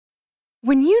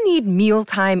When you need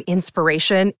mealtime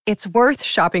inspiration, it's worth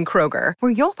shopping Kroger,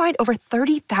 where you'll find over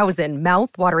 30,000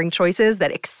 mouth-watering choices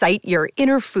that excite your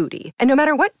inner foodie. And no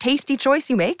matter what tasty choice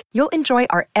you make, you'll enjoy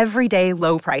our everyday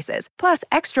low prices, plus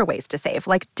extra ways to save,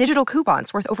 like digital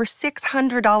coupons worth over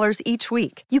 $600 each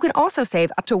week. You can also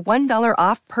save up to $1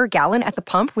 off per gallon at the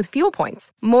pump with fuel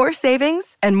points. More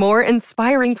savings and more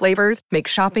inspiring flavors make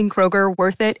shopping Kroger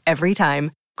worth it every time.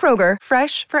 Kroger,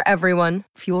 fresh for everyone.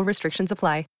 Fuel restrictions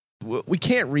apply. We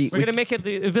can't read. We're going to make it,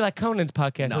 it'll be like Conan's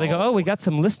podcast. No. So they go, oh, we got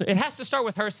some listeners. It has to start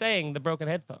with her saying the broken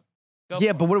headphone.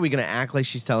 Yeah, but what are we going to act like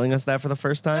she's telling us that for the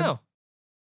first time? No.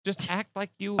 Just act like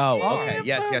you Oh, are. okay.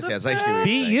 Yes. I see what you're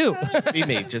Be saying. you.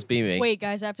 Just be me. Wait,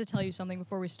 guys, I have to tell you something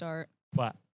before we start.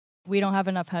 What? We don't have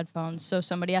enough headphones, so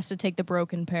somebody has to take the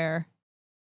broken pair.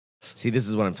 See, this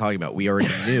is what I'm talking about. We already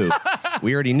knew.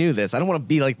 We already knew this. I don't want to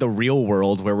be like the real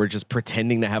world where we're just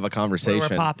pretending to have a conversation.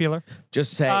 We're popular.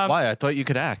 Just say. Why? I thought you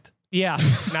could act. Yeah,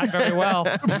 not very well.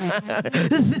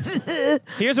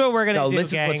 Here's what we're gonna do,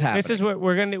 this gang. is what's happening. This is what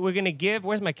we're gonna give.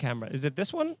 Where's my camera? Is it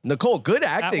this one? Nicole, good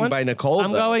acting one? by Nicole.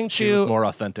 I'm though. going She was to. more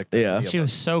authentic. Yeah. She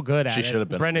was so good at it. She should have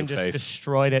been Brendan just Blueface.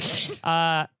 destroyed it.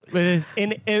 With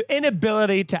his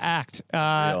inability to act.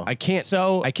 I can't.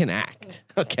 So I can act.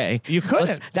 Okay. you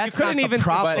couldn't. That's you couldn't not the even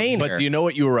problem. sustain But her. do you know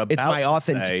what you were about It's my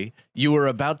to say? You were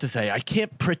about to say, I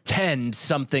can't pretend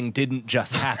something didn't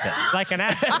just happen. like an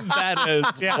act. That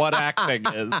is Yeah. what acting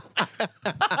is.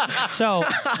 So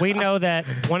we know that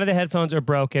one of the headphones are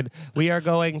broken. We are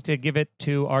going to give it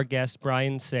to our guest,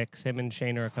 Brian Six. Him and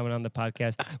Shane are coming on the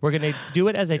podcast. We're going to do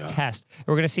it as a test.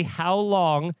 We're going to see how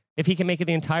long, if he can make it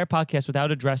the entire podcast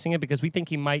without addressing it, because we think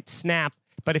he might snap.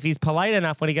 But if he's polite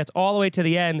enough, when he gets all the way to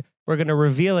the end, we're going to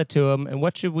reveal it to him. And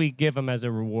what should we give him as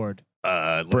a reward?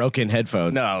 Broken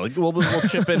headphones. No, we'll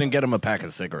chip in and get him a pack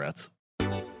of cigarettes.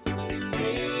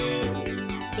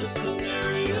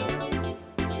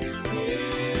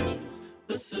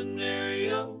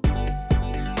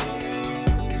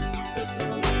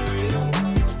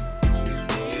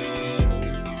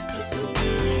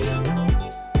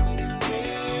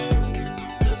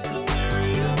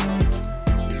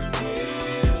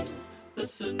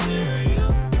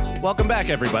 Welcome back,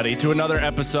 everybody, to another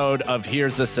episode of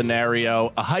Here's the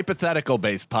Scenario, a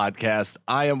hypothetical-based podcast.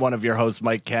 I am one of your hosts,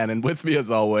 Mike Cannon. With me,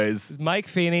 as always, Mike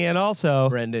Feeney, and also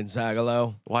Brendan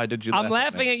Zagalo. why did you? I'm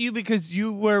laugh laughing at you because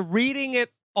you were reading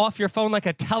it off your phone like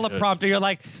a teleprompter. You're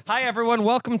like, "Hi everyone,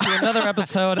 welcome to another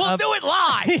episode We'll of do it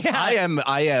live. Yeah.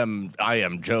 I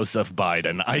am Joseph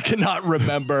Biden. I cannot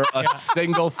remember a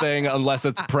single thing unless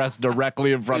it's pressed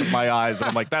directly in front of my eyes, and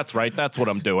I'm like, "That's right. That's what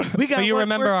I'm doing." We got So you one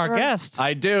remember word our for- guests?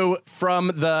 I do, from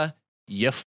the You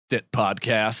F***ed It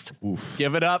podcast.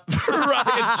 Give it up for Ryan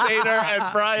Shader and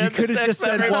Brian. You could have just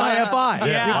said everybody. YFI.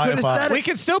 Yeah. You could have YFI. said We it.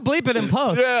 can still bleep it in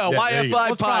post. Yeah, there you go. YFI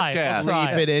We'll try. podcast. We'll try.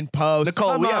 Leave it in post.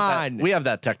 Nicole, Come we on. have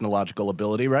that technological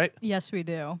ability, right? Yes, we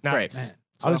do. Great. Nice.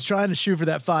 I was trying to shoot for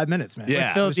that 5 minutes, man. Yeah.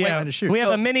 I Still, was yeah, trying to shoot. we have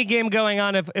a mini game going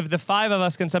on. If the five of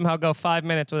us can somehow go 5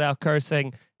 minutes without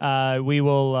cursing, we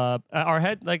will. Our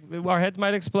heads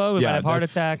might explode. We Yeah, might have heart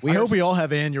that's- attacks. we hope we all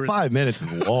have aneurysms. 5 minutes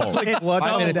is long. It's blood so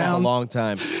 5 minutes is a long. long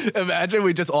time. Imagine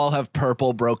we just all have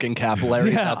purple broken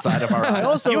capillaries Yeah. outside of our I eyes.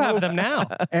 also You have hope them now.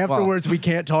 afterwards we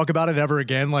can't talk about it ever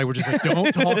again. Like we're just like,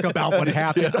 don't talk about what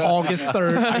happened August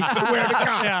 3rd. I swear to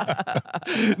God.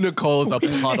 Yeah. Nicole is a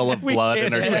puddle of blood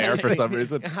in her hair for some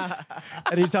reason.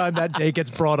 Anytime that date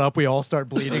gets brought up, we all start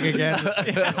bleeding again.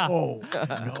 Oh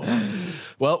no.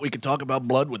 Well, we could talk about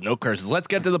blood with no curses. Let's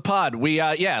get to the pod. We,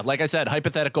 like I said,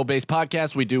 hypothetical-based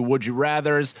podcast. We do Would You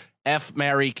Rathers, F,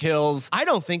 Marry, Kills. I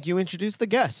don't think you introduced the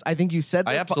guests. I think you said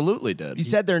I their absolutely did. you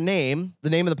said their name, the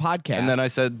name of the podcast. And then I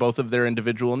said both of their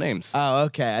individual names. Oh,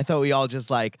 okay. I thought we all just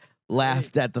like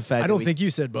laughed at the fact. I don't think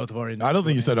you said both of our. I don't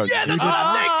think you said our.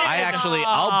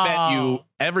 I'll bet you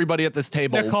everybody at this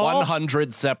table Nicole?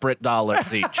 100 separate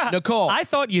dollars each. Nicole. I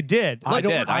thought you did. I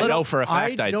did. I know for a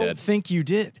fact I don't did. think you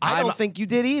did. I don't think you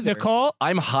did either. Nicole,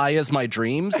 I'm high as my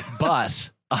dreams,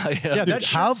 but I am. Yeah, that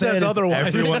how shit says bad is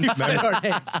otherwise. everyone's You said memory? our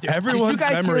names. Everyone's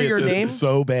guys hear memory your of this name? is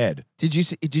so bad. Did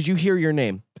you hear your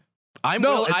name? I'm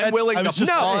No, willing I to was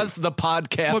just pause the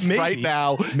podcast But maybe- right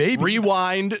now. maybe.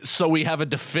 Rewind so we have a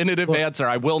definitive answer.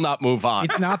 I will not move on.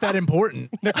 It's not that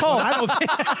important. Nicole. But I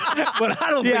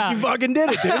don't think Yeah. you fucking did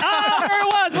it, dude. Ah, there it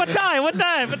was. What time? What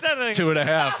time?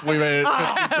 2.5. We made it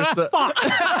 50%.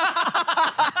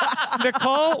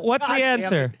 Nicole, what's the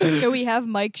answer? Should we have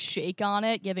Mike shake on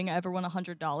it, giving everyone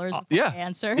 $100 before Yeah. the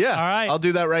answer? Yeah. All right. I'll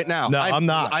do that right now. No, I'm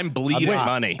not. I'm bleeding I'm not.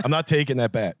 money. I'm not taking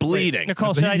that bet. Bleeding.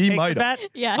 Nicole, should I He take might the have. bet?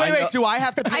 Yeah. Wait, do I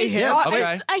have to pay him?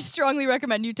 Okay. I strongly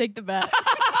recommend you take the bet.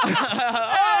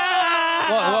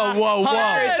 Whoa.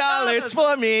 $100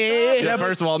 for me. Yeah,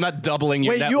 first of all, I'm not doubling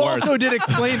your Wait, net you worth. also did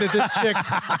explain that this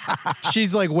chick,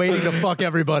 she's like waiting to fuck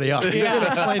everybody up. You did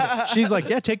explain it. She's like,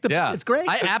 yeah, take the, Yeah, it's great.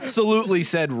 I absolutely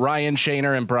said Ryan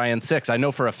Shaner and Brian Six. I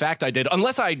know for a fact I did,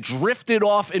 unless I drifted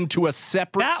off into a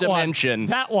separate That dimension.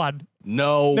 That one.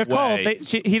 No Nicole, way.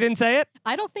 he didn't say it?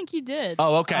 I don't think you did.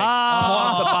 Oh, okay.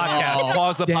 Pause the podcast.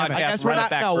 Pause the Damn it. I podcast. guess we're Run it not-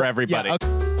 back no, for everybody. yeah,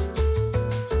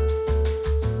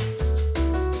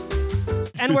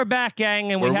 And we're back,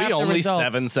 gang, and Were we have we the only results.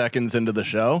 7 seconds into the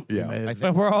show? Yeah.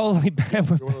 But we're only One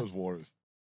of those wars.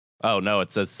 Oh, no,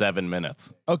 it says 7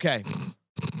 minutes. Okay.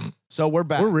 So we're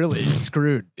back. We're really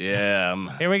screwed.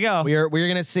 Yeah. Here we go. We're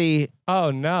gonna see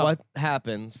Oh no. what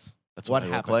happens. That's what,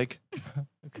 What I look happened? like.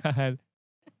 Go ahead.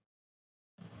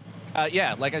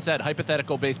 Yeah, like I said,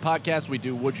 hypothetical-based podcast. We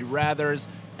do Would You Rathers,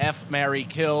 F, Marry,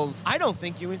 Kills. I don't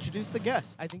think you introduced the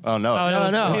guest. I think. Oh, no. Oh,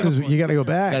 that no. was- This is, you got to go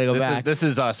back. Gotta go This is, back. this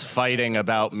is us fighting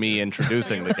about me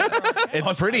introducing the guest.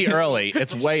 It's pretty early.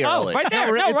 It's way Oh, early. right there.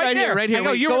 No, No, it's right here, there. right here. I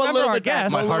go, Wait, you go a remember little our bit back.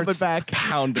 guest. My a little heart's bit back.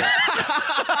 pounding.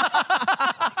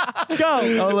 Go.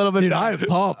 a little bit. Dude, back. I'm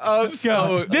pumped.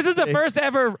 So This is the first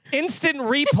ever instant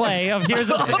replay of Here's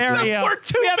a Scenario. We're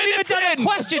 2 we haven't even minutes done a in.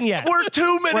 question yet. We're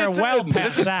 2 minutes well in. past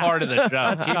This is that. part of the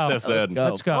show. Keep go. this in.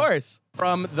 Let's go. Of course.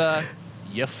 From the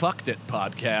You Fucked It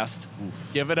podcast.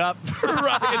 Give it up for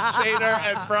Ryan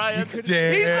Shaner and Brian.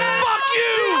 Damn. He said, fuck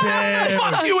you! Damn.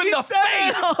 Fuck you in the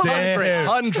face! Damn.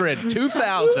 100,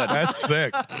 2000. That's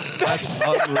sick. That's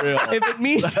unreal. If it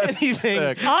means anything,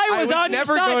 sick. I was I on was your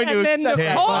never side, going to and then accept that.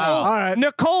 Nicole, Wow. All right.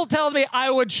 Nicole told me I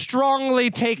would strongly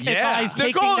take Yeah. advice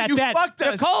Nicole, taking that you bet. fucked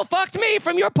us. Nicole fucked me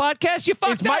from your podcast. You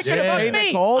fucked is us. Mike You gonna fucked pay me.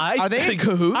 Nicole? I Are they in think-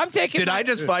 cahoots? I'm taking. Did I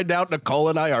just find out Nicole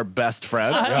and I are best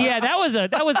friends? Yeah, that was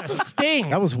a sting.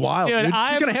 That was wild. Dude, Dude,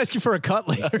 I'm- She's going to ask you for a cut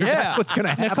later. That's what's going to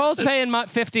happen. Nicole's paying my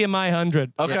 50 and my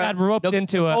 100. Okay. I got roped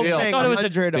into a. Nicole's Deal. I paying thought it was a.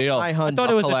 100 deal. of my I 100. thought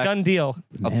it was a collect. done deal.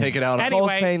 I'll take it out. Nicole's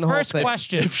Anyway, paying the whole first thing.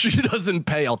 question. If she doesn't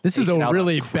pay, I'll This take is it a out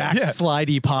really on crack.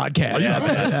 backslidey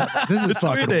podcast. This is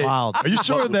fucking Really? wild. Are you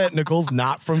sure that Nicole's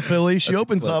not from Philly? She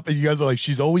opens up and you guys are like,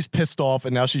 she's always pissed off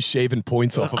and now she's shaving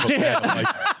points off of a pen. I'm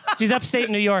like, She's upstate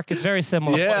New York. It's very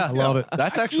similar. Yeah. I love it.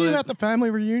 That's see actually you at the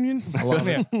family reunion? I love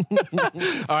it.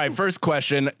 all right. First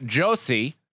question,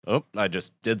 Josie. Oh, I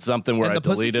just did something where And I the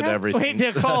deleted Pussycats? everything.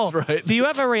 Wait, Nicole. That's right. Do you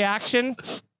have a reaction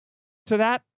to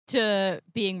that? To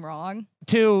being wrong.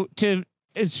 To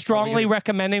is strongly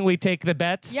recommending we take the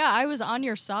bets? Yeah, I was on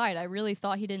your side. I really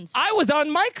thought he didn't. I was on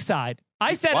Mike's side.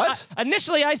 I said What?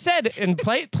 initially. I said and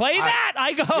play that.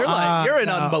 I go. You're like, you're an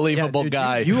No, unbelievable yeah, dude,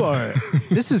 guy. You are.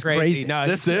 This is crazy. No,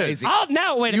 This is. crazy. Oh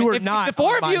no! Wait, a You minute. were If not the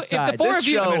four on of my you, if the side. four This of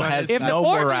you, show has if the no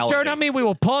four of you morality. turn on me, we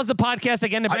will pause the podcast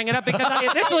again to bring it up because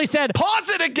I initially said. Pause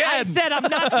it I again. said I'm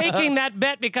not taking that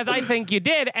bet because I think you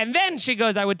did, and then she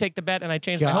goes, "I would take the bet," and I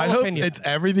changed my I whole hope opinion. it's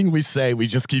everything we say. We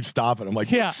just keep stopping. I'm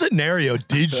like, Yeah. what scenario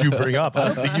did you bring up? I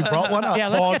don't think you brought one up. Yeah,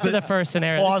 let's Pause get to it. the first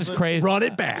scenario. Pause This is it. crazy. Run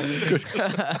it back.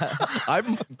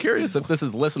 I'm curious if this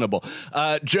is listenable.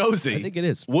 Josie, I think it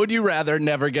is. Would you rather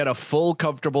never get a full,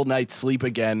 comfortable night's sleep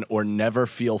again or never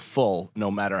feel full no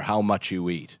matter how much you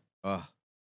eat? Ugh.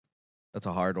 That's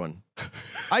a hard one.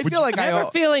 I feel like Never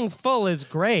feeling full is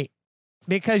great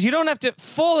because you don't have to.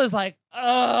 Full is like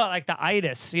the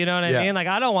itis. You know what I Yeah. mean? Like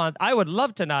I would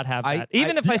love to not have I- that.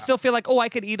 Even if I still feel like, I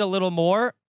could eat a little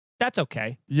more. That's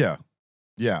okay. Yeah.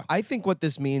 Yeah. I think what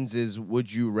this means is,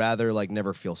 would you rather like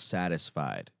never feel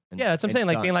satisfied? And- Yeah, that's what I'm and saying.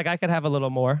 Like done? being like, I could have a little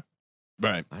more.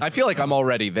 Right. I feel like I'm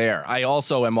already there. I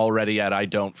also am already at I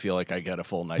don't feel like I get a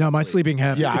full night's No, my sleep. sleeping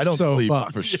habits. Yeah, I don't so sleep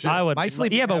fucked. for shit. I would. My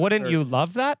sleeping Yeah, but habits wouldn't are- you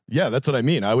love that? Yeah, that's what I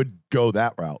mean. I would go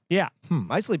that route. Yeah.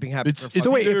 My sleeping habits. It's- are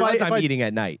so wait, fucking if I- because if I'm I- eating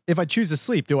at night. If I choose to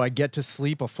sleep, do I get to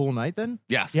sleep a full night then?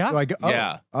 Yes. Yeah. Do I go? Oh.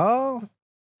 Yeah. Oh.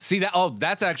 See that? Oh,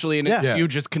 that's actually an. Yeah. You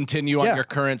just continue on Yeah. your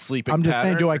current sleeping. I'm just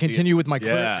saying, pattern, do or I continue with my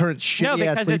Yeah. current shitty No, ass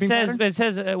because it sleeping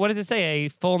says pattern? what does it say? A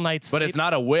full night's sleep. But it's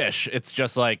not a wish. It's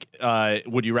just like,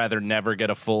 would you rather never get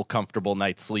a full, comfortable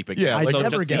night's sleep again? Yeah, I'd like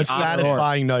never just get the a a opposite.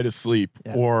 satisfying night of sleep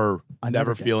Yeah. or I never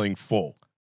never get it. feeling full.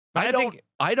 I think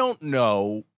I don't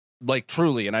know, like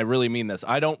truly, and I really mean this.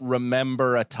 I don't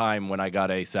remember a time when I got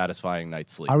a satisfying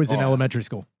night's sleep. I was in elementary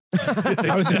school.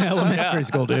 I was in elementary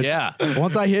school, dude. Yeah.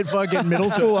 Once I hit fucking middle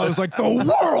school, I was like, the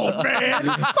world, man.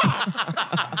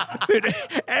 Dude,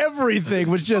 everything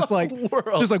was just like,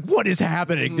 what is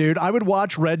happening, dude? I would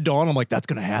watch Red Dawn. I'm like, that's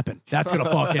gonna happen. That's gonna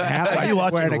fucking happen. Are you I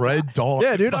swear watching to Red Dawn?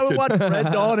 Yeah, dude, I would watch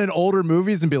Red Dawn and older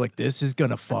movies and be like, this is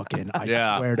gonna fucking, I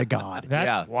Yeah. swear to God. that's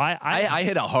Yeah. why I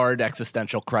hit a hard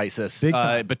existential crisis Big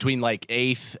time. between like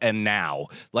 8th and now.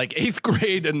 Like 8th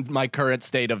grade and my current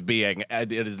state of being.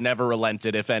 And it has never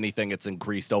relented. If anything, it's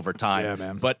increased over time. Yeah,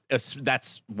 man. But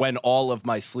that's when all of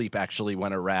my sleep actually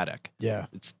went erratic. Yeah.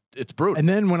 It's brutal. And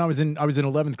then when I was in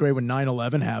 11th grade when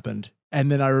 9/11 happened, and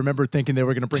then I remember thinking they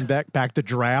were going to bring back the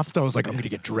draft. I was like, I'm going to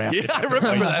get drafted. Yeah, I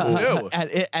remember that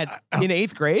too. In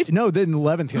 8th grade? No, then in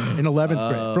 11th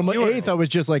grade. From 8th, I was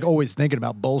just like always thinking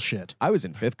about bullshit. I was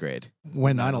in 5th grade.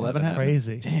 When 9/11 happened.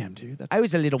 Crazy. Damn, dude. I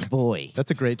was a little boy.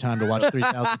 That's a great time to watch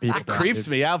 3,000 people. die, Creeps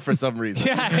dude. me out for some reason.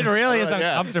 Yeah, it really is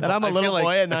Yeah. uncomfortable. And I'm a I little feel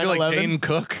boy at I feel like 9/11. Dane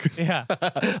Cook. Yeah.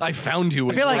 I found you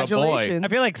when feel you were like- a boy. Congratulations. I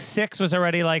feel like 6 was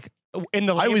already like in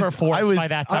the labor force by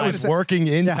that time. I was working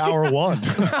in Tower 1.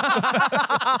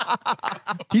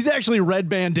 He's actually Red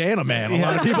Bandana Man. A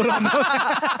lot of people don't know.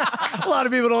 A lot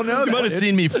of people don't know You that. might have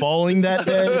seen me falling that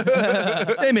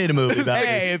day. They made a movie about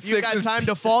Hey, it. if you got time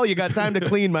to fall, you got time to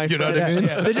clean, my You know friend.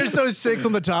 what I mean? They're just those 6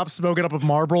 on the top smoking up a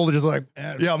Marlboro. They're just like,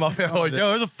 Yeah, I'm up there like, yo,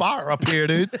 there's a fire up here,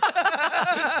 dude.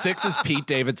 6 is Pete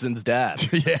Davidson's dad.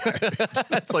 Yeah.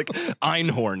 That's like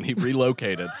Einhorn. He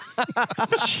relocated.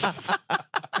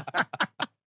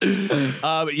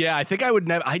 Yeah, I think I would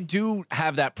never. I do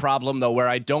have that problem though, where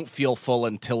I don't feel full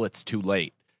until it's too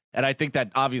late, and I think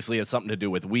that obviously has something to do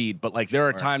with weed. But like, there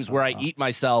are times where I eat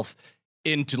myself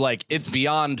into like it's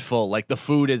beyond full, like the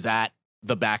food is at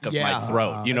the back of my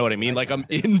throat. You know what I mean? Like I'm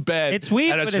in bed. It's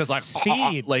weed, and it's but just it's like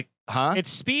speed. like, huh?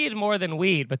 It's speed more than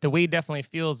weed, but the weed definitely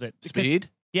feels it. Because- Speed.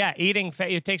 Yeah, eating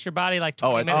it takes your body like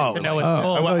Oh, 20 minutes to know it's I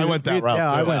full. went that route.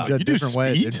 Yeah, I too. went a You do different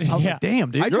way. speed? Dude. I was Yeah. like, damn,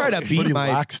 dude. I try to beat Pretty my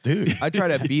relaxed, dude. I try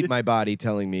to beat my body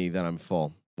telling me that I'm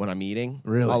full when I'm eating.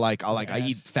 Really? I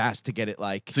eat fast to get it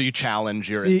like So you challenge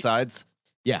your See- insides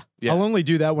yeah. Yeah. I'll only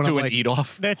do that when to I'm an like, eat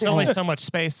off. That's only so much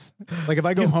space. like if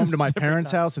I go home to my parents'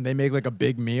 house and they make like a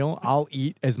big meal, I'll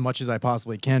eat as much as I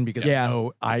possibly can because Yeah. I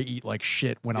know I eat like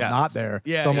shit when Yes. I'm not there.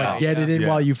 Yeah, So I'm yeah, like, get it in yeah.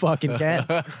 while you fucking can.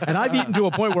 And I've eaten to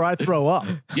a point where I throw up.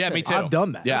 Yeah, me too. I've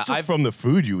done that. Yeah, That's just from the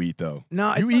food you eat, though. No,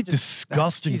 you it's not eat just-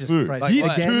 disgusting Jesus food. Christ. You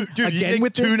eat Again, dude, you again eat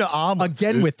with tuna this? omelets.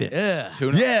 Again dude. with this.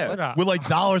 Tuna. Yeah, with like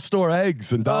dollar store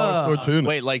eggs and dollar store tuna.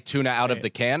 Wait, like tuna out of the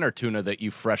can or tuna that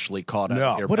you freshly caught out No,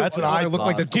 of your What That's do what I look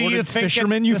like the thought. Do you Gordon's think it's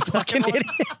fisherman, you the second fucking one?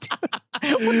 idiot.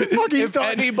 What the fuck are you If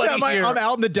talking anybody here- I'm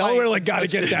out in the Delaware, like, gotta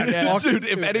get that. fucking Dude,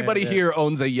 if anybody here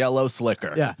owns a yellow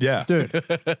slicker, Yeah. Yeah. Dude.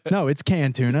 No, it's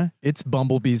canned tuna. It's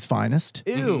Bumblebee's finest.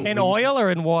 Ew. In oil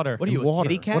or in water? What are you, a Water.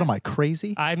 kitty cat? What am I,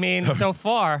 crazy? I mean, so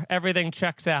far, everything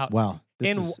checks out. Wow.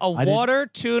 This In is- a I didn't- water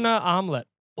tuna omelet.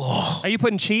 Are you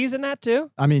putting cheese in that too?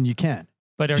 I mean, you can.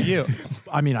 But are you?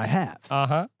 I mean, I have.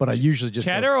 Uh-huh. But I usually just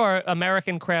go, Cheddar or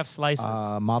American craft slices?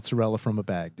 mozzarella from a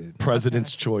bag, dude.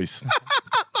 President's choice.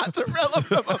 Mozzarella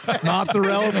from a bag.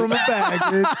 Mozzarella from a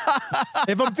bag, dude.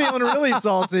 If I'm feeling really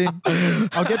saucy,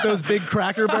 I'll get those big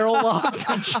Cracker Barrel logs.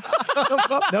 And chop them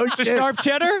up. No the shit. sharp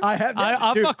cheddar? I have that.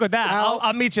 I'll Dude, fuck with that. how-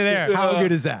 I'll meet you there. How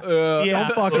good is that? Yeah.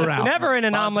 Don't fuck around. Never in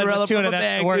an omelet Mozzarella with tuna from a that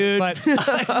bag, works, dude.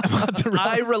 but Mozzarella.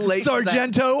 I relate to that.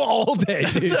 Sargento all day,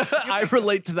 dude. I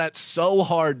relate to that so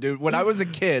hard, dude. When I was a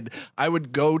kid, I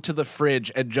would go to the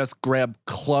fridge and just grab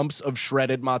clumps of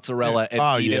shredded mozzarella and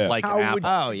Oh, eat yeah. it like How an apple. would-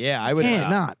 Oh yeah, I would. Can't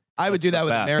not. I would do that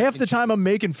with best. American. Half the time I'm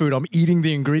making food, I'm eating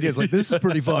the ingredients. Like, this is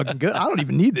pretty fucking good. I don't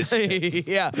even need this shit.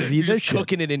 yeah, eat you're this just shit.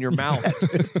 cooking it in your mouth.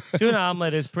 tuna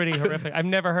omelet is pretty horrific. I've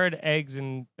never heard eggs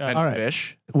and. And All right.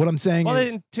 fish. What I'm saying Well,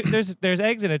 is, there's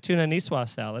eggs in a tuna niswa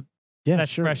salad. yeah,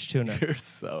 That's sure. fresh tuna. You're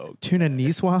so. Tuna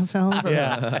Niswa salad?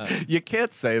 Yeah, You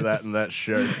can't say that in that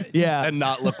shirt Yeah. and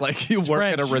not look like you work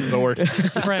at a French. resort.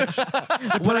 it's French.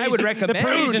 What I would recommend. The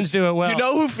Parisians do it well. You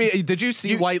know who? Did you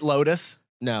see White Lotus?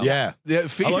 No. Yeah. Yeah,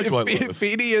 I like White Lotus.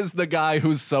 Feedy is the guy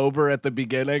who's sober at the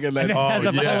beginning, and then and it has a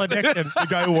Oh, yeah. full addiction. The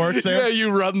guy who works yeah, there? you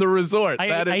run the resort. I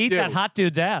That is eat you. that hot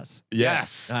dude's ass.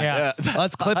 Yes. Yeah.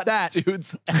 Let's clip that.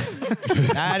 Dudes.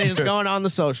 That is going on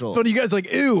the social. But you guys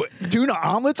like, ew, tuna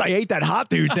omelets? I ate that hot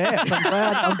dude dance.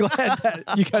 I'm glad that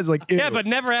you guys like, ew. Yeah, but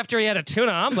never after he had a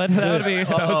tuna omelet. That would be.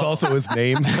 That was also his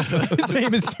name. his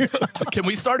name is tuna. Can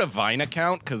we start a Vine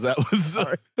account? Because that was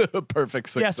a perfect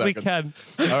 6 Yes, we seconds.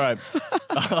 can. All right.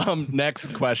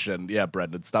 Next question. Yeah,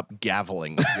 Brendan, stop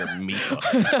gaveling with your meat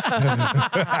hooks.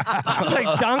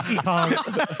 Like Donkey Kong.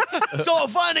 So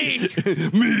funny.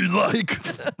 Me like.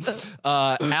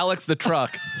 Alex the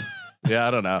Truck. Yeah,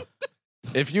 I don't know.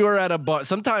 If you are at a bar,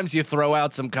 sometimes you throw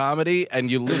out some comedy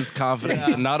and you lose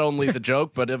confidence in not only the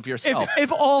joke, but of yourself.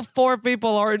 If all 4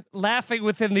 people are laughing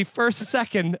within the first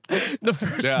second, the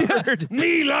first Yeah. word,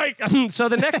 me like. So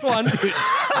the next one.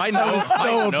 My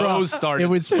nose started It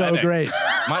was so sweating. great.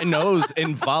 My nose No,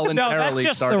 involuntarily that's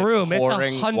just started the room. It's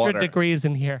pouring 100 water. degrees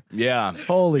in here. Yeah.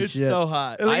 Holy It's shit. so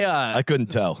hot. I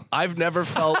couldn't tell. I've never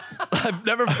felt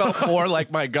more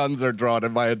like my guns are drawn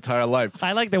in my entire life.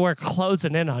 I like that we're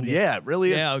closing in on you. Yeah, it really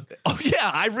million. Yeah. Oh yeah,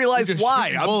 I realized just why.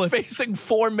 shooting I'm bullets. facing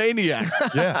 4 maniacs.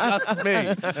 Yeah. Just me.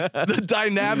 The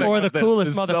dynamic. Or the of this coolest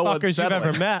is so motherfuckers you've unsettling.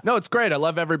 ever met. No, it's great. I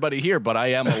love everybody here, but I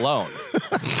am alone.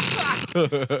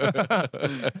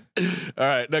 All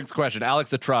right, next question. Alex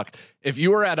the Truck. If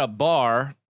you were at a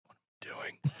bar,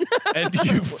 and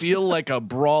you feel like a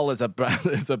brawl is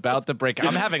about to break.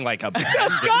 I'm having like a.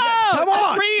 Let's go. Come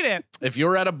on. Read it. If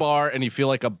you're at a bar and you feel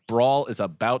like a brawl is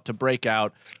about to break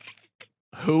out,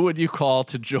 who would you call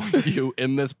to join you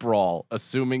in this brawl,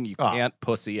 assuming you can't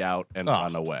pussy out and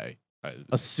run away?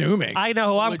 Assuming. I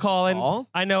know who I'm Legit calling. call?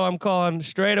 I know I'm calling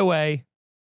straight away.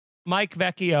 Mike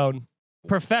Vecchione,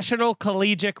 professional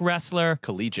collegiate wrestler,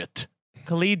 Collegiate.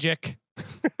 collegiate.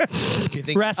 You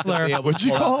think Wrestler. he'll be able to What'd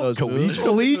you pull out call those moves?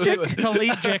 Collegiate?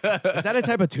 Collegiate. Is that a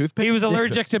type of toothpick? He was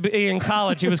allergic to be in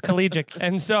college. He was collegiate,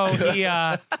 and so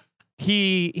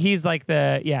he's like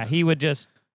he would just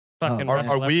fucking. Are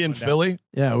wrestle we in everyone down. Philly?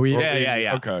 Yeah, we.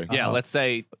 Yeah. Okay. Yeah, let's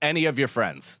say any of your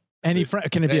friends. Any friend?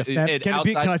 Can it be a? Can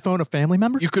outside- I phone a family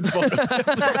member? You could vote. Can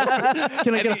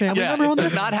I get a family member on It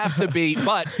does this? not have to be,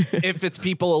 but if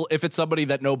it's somebody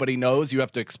that nobody knows, you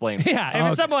have to explain. Yeah, if Okay.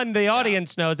 it's someone the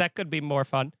audience knows, that could be more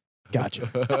fun. Gotcha.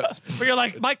 Where you're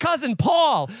like, my cousin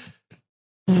Paul.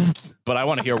 But I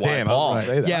want to hear why Damn, Paul. I was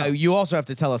gonna say that. Yeah, you also have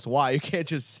to tell us why. You can't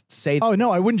just say. Oh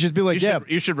no, I wouldn't just be like,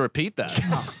 You should repeat that.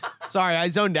 Sorry, I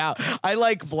zoned out. I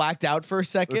like blacked out for a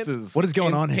second. This is what is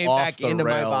going on Came here? Off back the into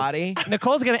rails. my body.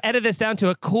 Nicole's gonna edit this down to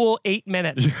a cool 8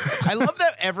 minutes. I love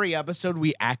that every episode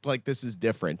we act like this is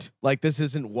different. Like this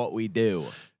isn't what we do.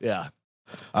 Yeah.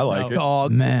 I like it. Oh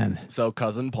man, So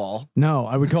cousin Paul. no,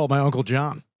 I would call it my Uncle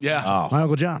John. Yeah. Oh. My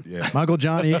Uncle John. Yeah. My Uncle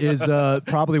John is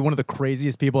probably one of the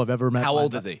craziest people I've ever met. How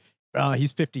old is he?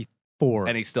 He's 54.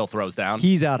 And he still throws down.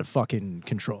 He's out of fucking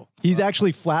control. He's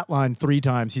actually flatlined 3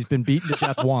 times. He's been beaten to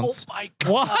death once. Oh my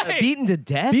god. Why? Beaten to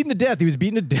death. Beaten to death. He was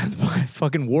beaten to death by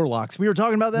fucking warlocks. We were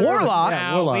talking about that. earlier. Warlocks? Yeah,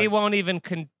 Now, warlocks. we won't even.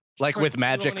 Like with we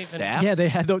magic won't even- staff? Yeah, they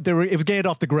had. They were. It was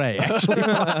Gandalf the Grey. Actually,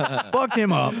 fucked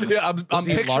him up. Yeah, I'm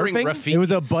he picturing LARPing? Rafiki. It was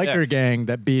a biker gang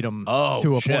that beat him Oh,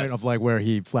 to a shit. point of like where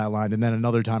he flatlined, and then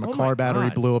another time a Oh my car battery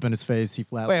God. blew up in his face. He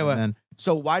flatlined. Wait. And then,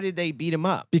 So why did they beat him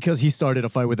up? because he started a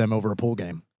fight with them over a pool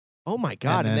game. Oh my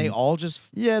god! And then- they all just.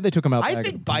 Yeah, they took him out. I back.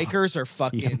 think bikers are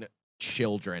fucking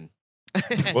children.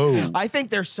 Whoa. I think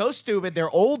they're so stupid. They're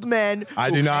old men. I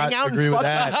who do not hang out agree and with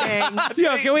fuck that. Mustangs.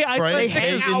 Yo, can we They isolate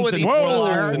hang pictures? out with each Whoa.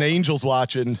 other. And angels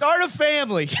watching. Start a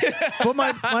family. But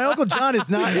my Uncle John is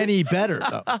not any better.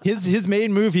 Though. His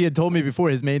main move, he had told me before,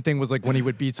 his main thing was like when he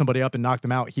would beat somebody up and knock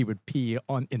them out, he would pee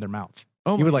in their mouth.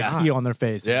 Oh he would my like God. pee on their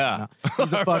face. Yeah.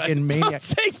 He's a All right. fucking maniac.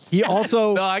 Say He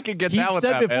also No, I can get he down with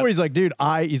said that, before, man. he's like, dude,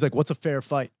 he's like, what's a fair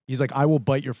fight? He's like, I will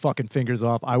bite your fucking fingers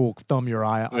off. I will thumb your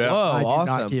eye. Yeah. Whoa, I do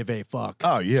awesome. not give a fuck.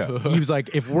 Oh, yeah. He was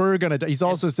like, if we're gonna, he's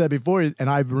also said before, and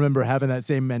I remember having that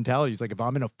same mentality. He's like, if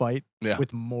I'm in a fight Yeah.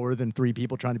 with more than 3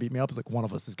 people trying to beat me up, it's like one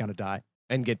of us is gonna die.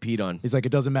 and get peed on. He's like,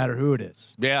 it doesn't matter who it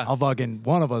is. Yeah.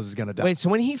 One of us is gonna die. Wait, so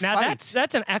when he Now fights,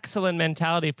 that's an excellent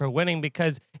mentality for winning,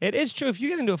 because it is true. If you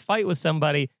get into a fight with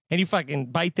somebody and you fucking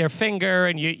bite their finger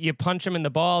and you punch them in the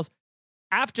balls,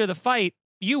 after the fight,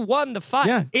 you won the fight.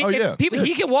 Yeah. Oh, yeah.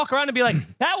 He can walk around and be like,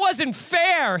 that wasn't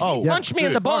fair. He Oh, punched me in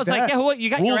dude, the balls. fuck Like, that. yeah, what,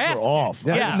 you got Rules your are ass. off.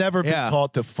 Yeah. I've never been Yeah.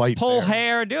 taught to fight Pull fair.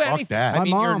 hair, do Fuck anything. that. I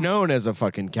mean, you're mom- known as a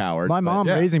fucking coward. My but- mom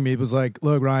yeah. raising me was like,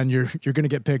 look, Ryan, you're gonna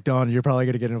get picked on. You're probably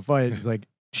gonna get in a fight. He's like,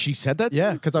 She said that. to yeah,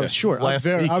 you? because I was Yeah. short. Last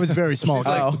I was very small. It's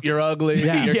like, you're ugly.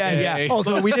 Yeah. you're Yeah, gay.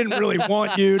 Also, we didn't really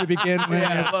want you to begin with.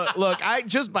 Yeah, look, I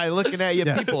just by looking at you,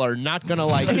 Yeah. people are not gonna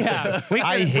like you. Yeah,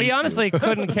 I hate we honestly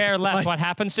couldn't care less what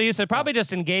happens to you. So probably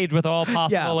just engage with all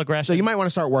possible aggression. So you might want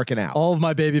to start working out. All of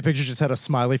my baby pictures just had a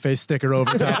smiley face sticker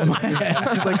over the top of my head.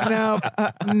 Just like, no,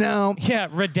 no. yeah,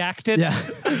 redacted.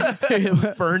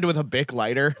 Yeah. Burned with a Bic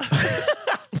lighter.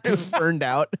 It was burned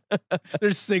out.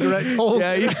 There's cigarette holes.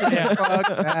 Yeah. Fuck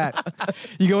that.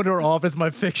 You go into her office, my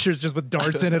picture's just with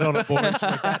darts in it on a board. She's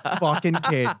like, that fucking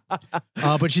kid.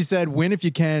 But she said, win if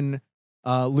you can,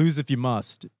 lose if you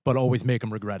must, but always make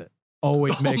them regret it.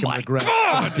 Always make them regret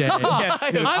the day.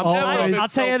 I'll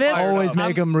tell you this. Always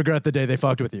make them regret the day they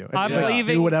fucked with you. And I'm just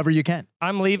leaving- Do whatever you can.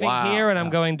 I'm leaving Wow. here and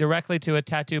I'm going directly to a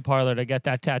tattoo parlor to get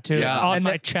that tattoo Yeah. on And my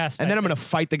then- chest. And then I'm gonna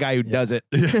fight the guy who does it.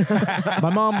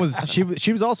 My mom was she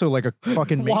was also like a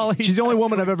fucking While maniac. he's She's the only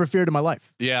woman I've ever feared in my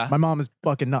life. Yeah. My mom is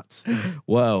fucking nuts.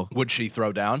 Whoa. Would she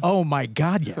throw down? Oh my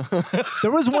God, yeah.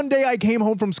 There was one day I came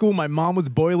home from school. My mom was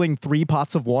boiling 3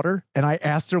 pots of water, and I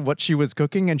asked her what she was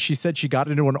cooking, and she said she got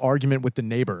into an argument with the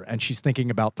neighbor, and she's thinking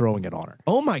about throwing it on her.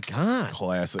 Oh my god.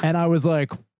 Classic. And I was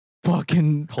like,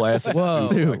 fucking Classic.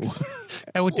 Sue.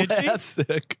 Oh, did she?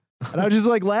 Classic. And I just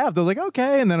like laughed. I was like,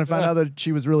 okay. And then I found out that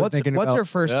she was really thinking What's about her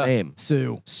first name?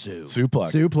 Sue.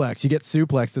 Suplex. Suplex. You get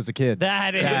suplexed as a kid.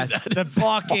 That is That's the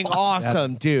fucking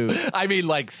awesome, dude. I mean,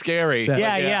 like scary.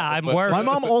 yeah, I'm worried. My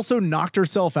mom also knocked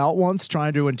herself out once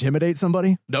trying to intimidate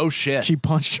somebody. No shit. She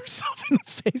punched herself in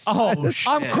the face. Oh,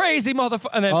 I'm crazy, motherfucker.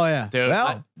 And then, Oh, yeah. Dude,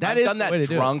 Well, I've is done the way to that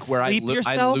do it. drunk where I Sleep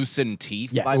yourself? loosened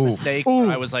teeth Yeah. by Oof. mistake. Ooh.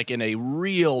 I was like in a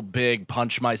real big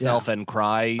punch myself and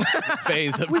cry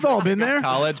phase of We've all been there.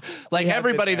 college. Like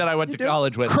everybody that I went to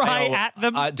college with. Cry I owe- at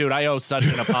them? Dude, I owe such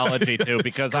an apology to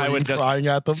because I would just crying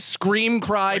at them. scream,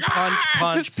 cry,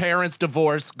 punch, parents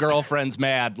divorce, girlfriend's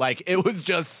mad. Like it was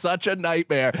just such a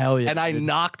nightmare. Hell yeah, And I dude.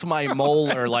 knocked my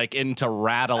molar like into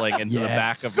rattling into the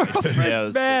back of my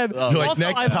Girlfriend's mad. Oh, You're like, Also,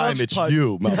 I next time love it's punch.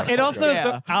 you, motherfucker. It also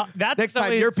Yeah. that's Next time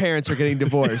always- your parents are getting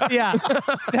divorced. yeah,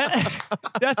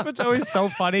 that's what's always so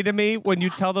funny to me when you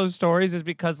tell those stories is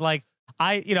because like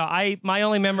my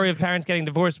only memory of parents getting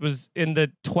divorced was in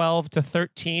the 12 to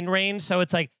 13 range. So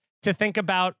it's like to think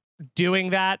about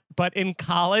doing that, but in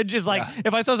college is like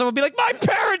if I saw someone be like, my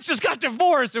parents just got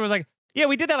divorced. It was like, yeah,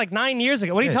 we did that like 9 years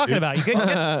ago. What are you talking about? You get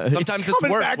Sometimes it's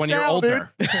coming worse back when you're now, older.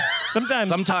 sometimes.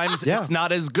 Sometimes Yeah. it's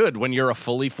not as good when you're a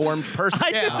fully formed person. I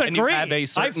And you disagree. have a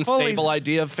certain I fully- stable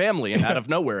idea of family, and out of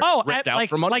nowhere, it's Oh, ripped out like,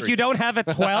 from under like you don't have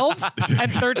at 12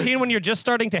 and 13 when you're just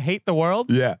starting to hate the world?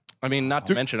 Yeah. I mean, not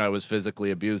to mention I was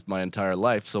physically abused my entire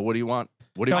life. So what do you want?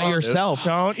 What do you By want? yourself.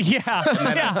 Don't. Yeah.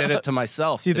 And yeah. I did it to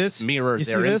myself. See to this? mirror You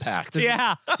see their this? impact.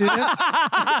 Yeah. See this?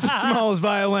 It's the smallest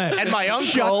violin. And my uncle,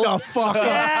 Shut the fuck up.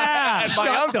 Yeah. and my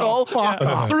uncle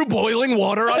threw boiling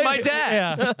water on my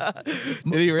dad. Yeah.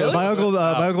 Did he really? My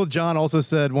uncle John also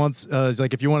said once, he's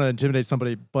like, if you want to intimidate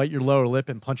somebody, bite your lower lip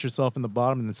and punch yourself in the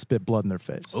bottom and then spit blood in their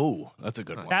face. Oh, that's a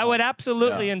good one. That would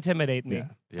absolutely intimidate me.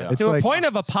 Yeah. It's To like- a point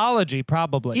of apology,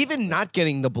 probably. Even not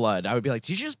getting the blood, I would be like,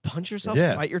 did you just punch yourself Yeah.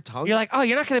 and bite your tongue? You're like, oh,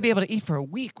 you're not going to be able to eat for a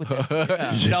week with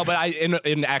that. No, but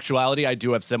in actuality, I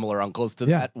do have similar uncles to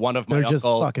Yeah. that. One of my They're just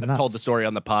uncle, fucking I've told nuts. the story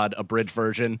on the pod, a bridge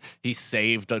version. He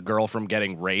saved a girl from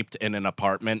getting raped in an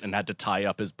apartment and had to tie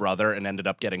up his brother and ended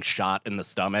up getting shot in the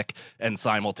stomach and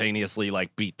simultaneously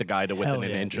like beat the guy to within Hell an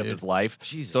yeah, inch of dude. his life.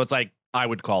 Jesus. So it's like, I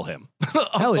would call him Hell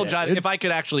Uncle yeah, John. dude. If I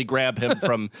could actually grab him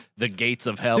from the gates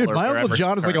of hell, Dude, or my Uncle wherever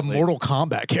John is like a currently- Mortal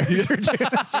Kombat character. Dude.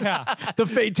 Yeah. The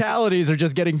fatalities are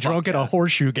just getting drunk at a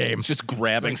horseshoe game. just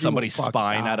grabbing Like, you somebody's will fuck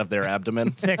spine out. out of their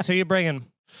abdomen. 6, who you bringing?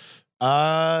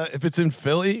 If it's in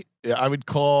Philly, yeah, I would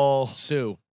call.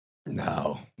 Sue.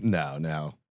 No.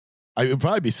 I would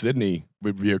probably be Sydney.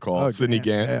 Would be a call. Oh, Sydney damn,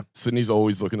 Gant. yeah. Sydney's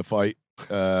always looking to fight.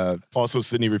 Also,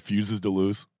 Sydney refuses to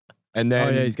lose. And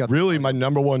then, yeah, he's got the really, fight. my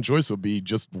number one choice would be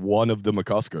just one of the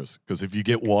McCuskers. Because if you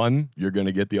get one, you're going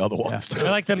to get the other ones too.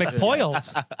 They're like the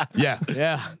McPoyles. Yeah,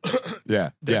 Yeah. yeah.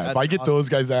 That's If I get awesome. those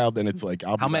guys out, then it's like,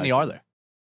 I'll be How many back. are there?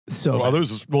 So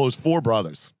Brothers? Well, there's 4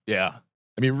 brothers. Yeah.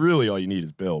 I mean, really, all you need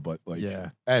is Bill, but like,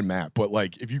 Yeah. and Matt. But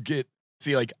like, if you get,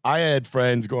 see, like, I had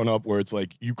friends growing up where it's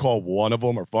like, you call one of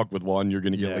them or fuck with one, you're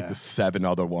gonna get like Yeah. the 7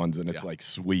 other ones, and it's like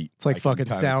sweet. it's like you fucking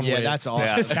kinda- sound Yeah, wave. that's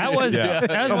awesome. That was Yeah. that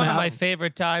was one of Somehow. my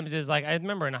favorite times. Is like I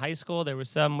remember in high school there was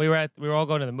some we were all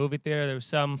going to the movie theater. There was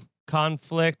some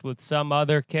conflict with some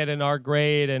other kid in our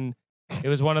grade, and it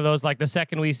was one of those like the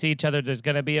second we see each other, there's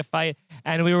gonna be a fight.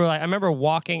 And we were like, I remember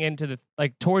walking into the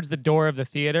like towards the door of the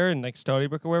theater in like Stony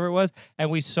Brook or wherever it was, and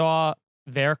we saw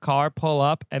their car pull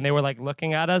up, and they were like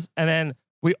looking at us, and then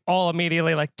we all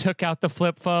immediately like took out the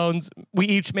flip phones. We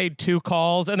each made 2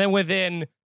 calls, and then within,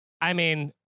 I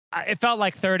mean, it felt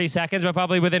like 30 seconds, but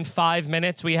probably within 5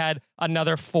 minutes, we had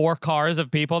another 4 cars of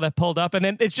people that pulled up, and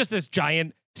then it's just this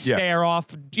giant Yeah. stare off,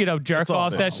 jerk all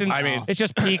off there. session. I mean- it's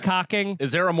just peacocking.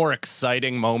 Is there a more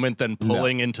exciting moment than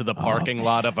pulling into the parking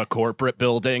lot of a corporate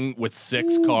building with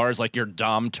 6 cars like you're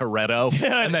Dom Toretto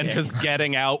and then just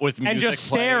getting out with music just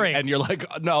playing, staring. and you're like,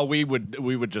 no, we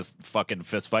would just fucking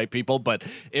fist fight people, but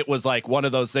it was like one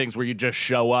of those things where you just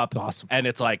show up Awesome. and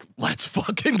it's like, let's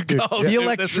fucking go. The dude. This is-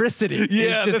 electricity. is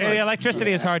Yeah, just this The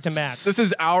electricity is hard to match. This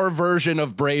is our version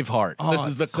of Braveheart. This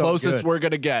is the it's so closest good. we're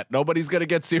gonna get. Nobody's gonna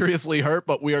get seriously hurt,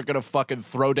 but we are gonna fucking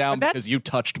throw down But that's- because you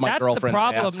touched my That's girlfriend's the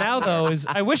problem ass. now, though. Is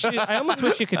I almost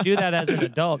wish you could do that as an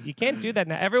adult. You can't do that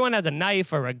now. Everyone has a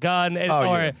knife or a gun,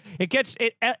 or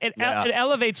yeah. it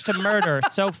elevates to murder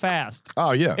so fast.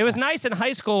 Oh yeah. It was nice in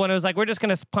high school when it was like we're just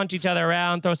gonna punch each other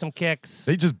around, throw some kicks.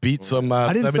 They just beat some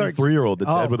didn't start- 73-year-old that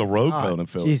died Oh, with a road God. cone in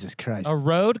Philly. Jesus Christ. A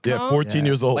road Yeah, cone? 14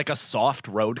 years old. Like a soft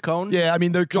road cone. yeah, I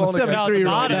mean they're calling it. seven- No, the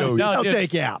 73-year-old. bottom, They'll dude,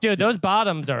 take you out. dude, those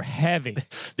bottoms are heavy.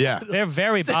 Yeah. They're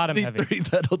very bottom heavy.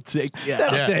 That'll take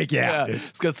That'll take you out, dude.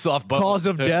 It's got soft bones. Cause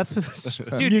of too. death,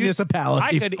 Dude, municipality.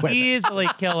 I could equipment. easily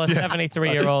kill a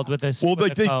 73-year-old with this. Well, with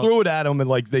like a they phone. threw it at him and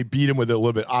like they beat him with it a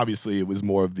little bit. Obviously, it was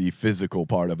more of the physical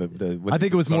part of it. I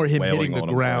think it was more him hitting the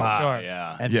ground. Sure.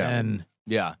 Yeah. And Yeah. then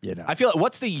Yeah. You know. I feel like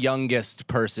what's the youngest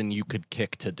person you could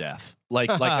kick to death? Like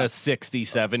a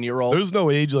 67-year-old? There's no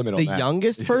age limit on The that.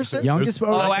 youngest person? youngest.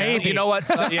 Oh, a actually, baby. you know what?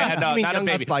 Yeah, no, You mean not a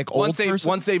youngest, baby. like, old person?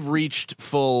 Once they've reached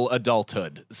full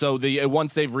adulthood. So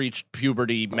once they've reached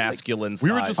puberty, masculine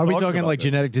we were size. just Are we talking talking about like this.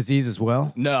 genetic disease as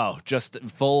well? No, just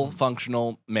full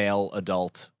functional male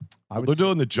adult. They're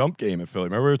doing the jump game in Philly.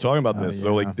 Remember we were talking about this? So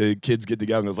yeah. like the kids get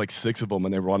together and there's like 6 of them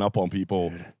and they run up on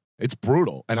people. It's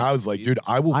brutal. And I was like, dude,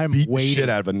 I will I'm beat the waiting. shit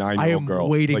out of a 9-year-old I am girl.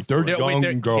 waiting Like they're for it. young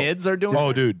their girls. kids are doing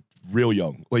Oh, it? dude, real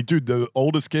young. Like, dude, the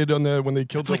oldest kid on the when they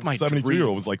killed That's like my the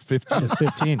 73-year-old was like 15. It's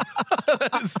 15.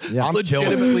 Yeah. I'm killing it.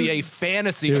 Legitimately a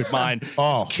fantasy of mine.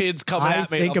 Oh. Kids coming I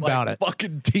at me. think I'm about like, it.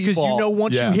 Fucking Because T-ball. you know,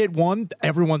 once Yeah. you hit one,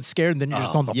 everyone's scared, and then you're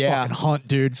just on the Yeah. fucking hunt,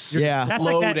 dude. Yeah. That's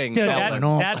like that, Loading dude, Melvin.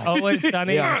 that Always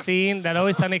Sunny scene, that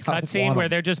Always Sunny cut scene want where 'em.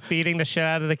 they're just beating the shit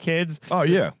out of the kids. Oh,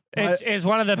 yeah. Is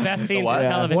one of the best scenes in what?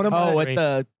 television. One of my-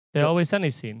 history. The Always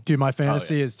Sunny scene. Dude, my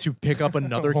fantasy is to pick up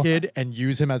another kid and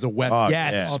use him as a weapon. Oh,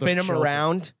 Yes, yeah. spin him children.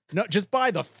 around. No, just by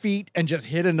the feet and just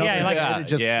hit another Yeah, like- kid and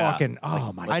just Yeah. fucking.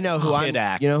 Oh my! I know who Kid I'm.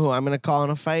 acts. You know who I'm going to call in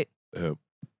a fight? Who?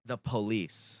 The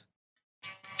police.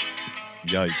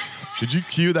 Yikes. Did you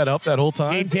cue that up that whole He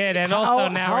time? did, and also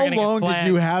now how we're gonna long get flagged.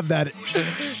 did you have that?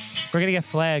 We're gonna get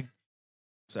flagged.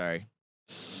 Sorry.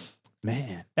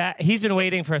 Man, He's been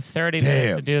waiting for 30 Damn.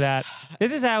 minutes to do that.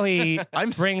 This is how he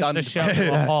I'm brings the stunned show by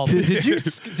to a halt. did you?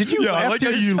 Yeah, I like how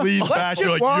you lean back.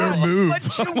 You're like, want? your move.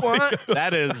 What you want?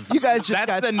 That is, You guys just that's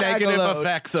got the negative Tagalog.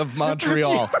 effects of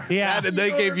Montreal. Yeah.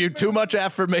 They gave you too much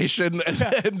affirmation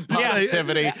and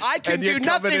positivity. I can and you're do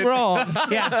coming nothing in- wrong.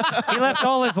 Yeah, he left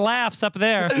all his laughs up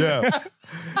there. Yeah.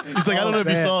 He's like, I don't know if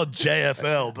you man. saw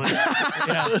JFL, but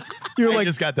Yeah. you're I like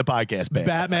just got the podcast back.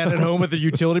 Batman at home with the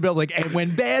utility belt, like, and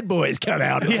when bad boys come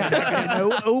out, Yeah. I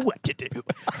know what to do.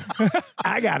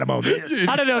 I got him on this.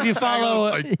 I don't know if you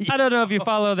follow. I don't know if you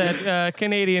follow that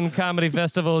Canadian Comedy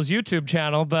Festival's YouTube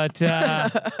channel, but I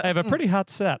have a pretty hot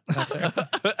set. out there.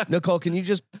 Nicole, can you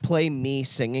just play me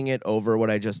singing it over what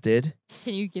I just did?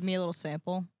 Can you give me a little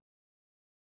sample?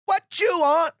 What you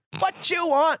want? What you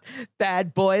want?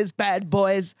 Bad boys,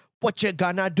 what you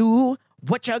gonna do?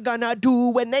 What you gonna do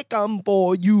when they come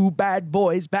for you? Bad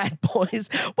boys,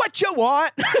 what you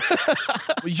want?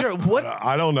 What?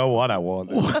 I don't know what I want.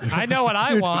 I know what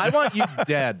I I want. want you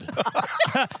dead.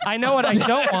 I know what I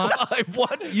don't want. I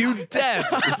want you dead.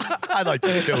 I'd like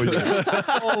to kill you.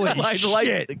 Holy I'd like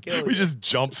shit! to kill We you. just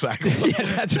jump sack.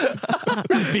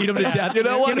 Just beat him to death. You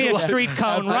know what? Give me a street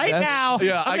cone right now.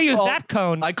 Yeah, I'm gonna use call- that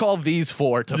cone. I call these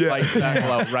 4 to fight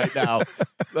Zachlo right now.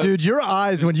 Dude, your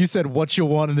eyes when you said what you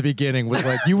want in the beginning was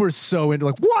like you were so into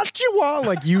like what you want,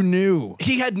 like you knew.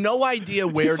 He had no idea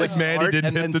where to like, man, he start didn't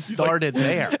and hit then this. He's like, started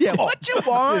there. Yeah, what you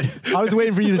want? I was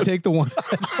waiting for you to take the one.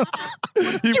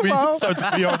 He starts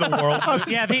We Are the World.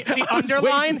 Yeah, the Waiting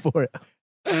underline. for it.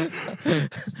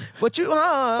 What you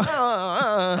want?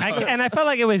 And I felt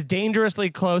like it was dangerously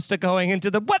close to going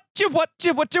into the what you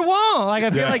want. Like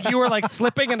I feel like you were like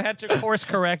slipping and had to course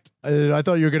correct. I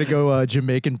thought you were gonna go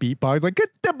Jamaican beatbox, like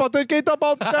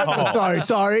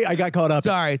sorry, I got caught up.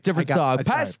 Sorry, different I got-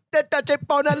 song. Pass the chip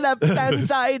on the left hand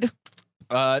side.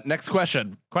 Next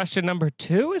question. Question number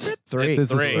 2, is it? 3.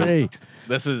 This is 3.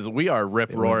 3. We are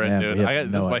rip roaring, man, dude. we have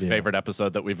This no is my idea. favorite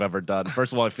episode that we've ever done.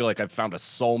 First of all, I feel like I've found a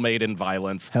soulmate in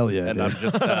violence. Hell yeah, And dude. I'm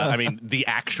just, the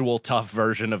actual tough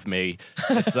version of me.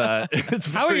 It's, it's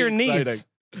How are very your knees? exciting.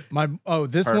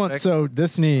 This one. Perfect. So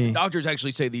this knee. Doctors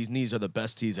actually say these knees are the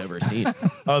best he's ever seen.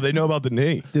 Oh, they know about the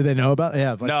knee. Did they know about?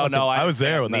 Yeah. but No, fucking- no, I was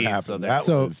there have when that knees, happened. so That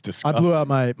So was I disgusting. blew out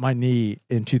my knee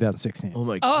in 2016. Oh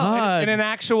my Oh, god! in an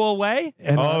actual way?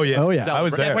 And, Oh, yeah. Oh yeah. I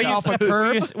was there. Were you, off a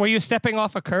were you- were you stepping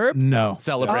off a curb? No.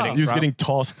 Celebrating. He was Trump. getting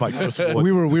tossed by Chris Wood.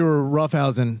 We were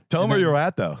roughhousing. Tell him where you're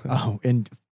at, though. Oh, in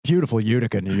beautiful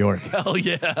Utica, New York. Hell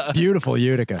yeah. Beautiful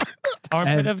Utica.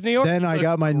 Armpit And of New York? then I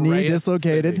got my knee Greatest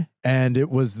dislocated, city. and it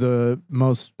was the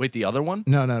most. Wait, the other one?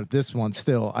 No, this one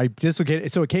still. I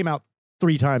dislocated. So it came out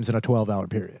 3 times in a 12-hour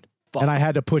period, Fuck. and I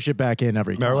had to push it back in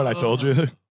every. Remember what I told you?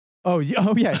 Oh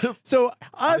yeah. So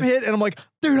I'm hit, and I'm like,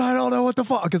 dude, I don't know what the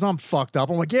fuck, because I'm fucked up.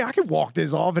 I'm like, yeah, I can walk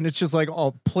this off, and it's just like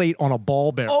a plate on a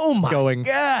ball bearing. Oh my going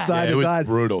God. side Yeah, to it was side.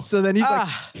 brutal. So then he's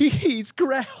Ah. like, he's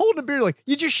holding a beer, like,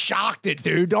 you just shocked it,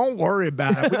 dude. Don't worry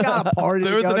about it. We got a party.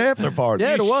 There was an after party.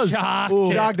 Yeah, it was. shocked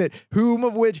Ooh. it. Shocked it. Whom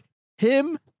of which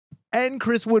him and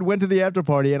Chris Wood went to the after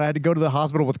party, and I had to go to the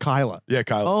hospital with Kyla. Yeah,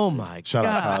 Kyle. Oh my Shout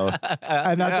God. out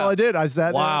Kyle. And that's all I did. I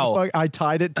sat Wow. there. I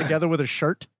tied it together with a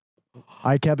shirt.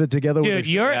 I kept it together with a Dude,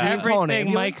 shirt. you're Yeah. You call an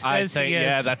everything Mike ambulance? says I think, he is.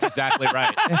 yeah, that's exactly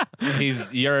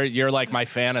right. You're like my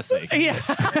fantasy. Yeah.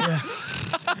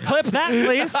 Clip that,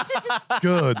 please.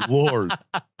 Good Lord.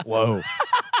 Whoa.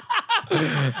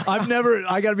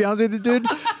 I gotta be honest with you, dude.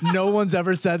 No one's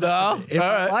ever said that in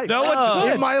my life. No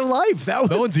one- in my life. That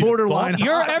was one's even borderline. thought-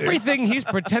 You're hot, dude. everything he's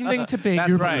pretending to be. That's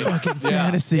You're right. Fucking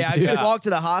fantasy. Yeah, I dude. couldn't walk to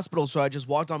the hospital, so I just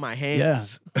walked on my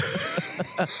hands.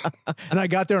 And I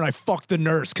got there and I fucked the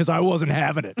nurse because I wasn't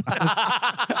having it.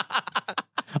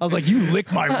 I was like, you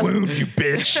lick my wound, you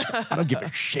bitch. I don't give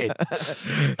a shit.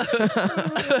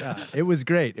 Yeah, it was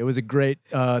great. It was a great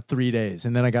 3 days.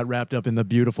 And then I got wrapped up in the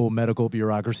beautiful medical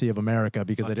bureaucracy of America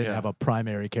because I didn't have a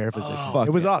primary care physician.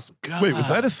 It was awesome. Wait, was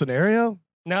that a scenario?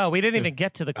 No, we didn't even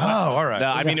get to the Oh, question. all right.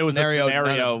 No, I mean, it was Scenario, a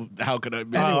scenario. How could I?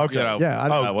 Oh, okay. You know, Yeah, I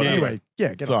don't know. whatever. Anyway,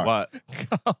 yeah, get Sorry. on.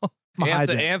 What?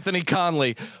 Anthony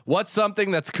Conley, what's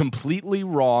something that's completely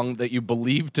wrong that you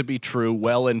believe to be true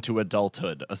well into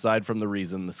adulthood, aside from the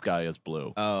reason the sky is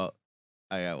blue? Oh,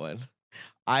 I got one.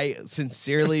 I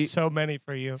sincerely So many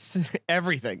for you.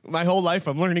 everything. My whole life,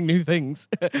 I'm learning new things.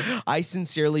 I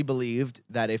sincerely believed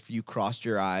that if you crossed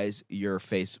your eyes, your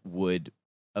face would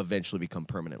eventually become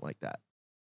permanent like that.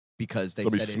 Because they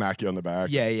Somebody said smack you on the back.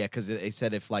 Yeah, because they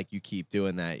said if like you keep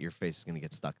doing that, your face is gonna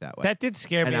get stuck that way. That did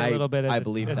scare me And a little bit. I as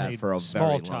believed as that for a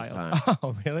small very long child. time.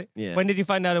 Oh, really? Yeah. When did you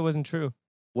find out it wasn't true?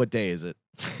 What day is it?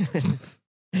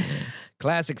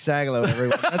 Classic Sagalo,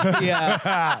 everyone.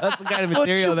 That's the kind of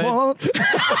material that.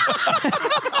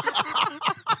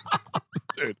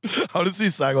 Dude, how does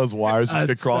these Sagos wires just get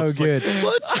That's crossed? so It's good. Like,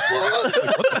 what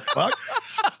the fuck?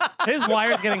 His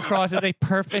wires getting crossed is a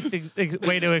perfect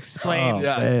way to explain. Oh,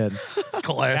 Yeah. man.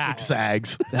 Classic That.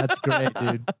 Sags. That's great,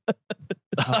 dude.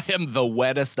 I am the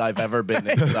wettest I've ever been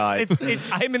inside.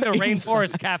 I'm in the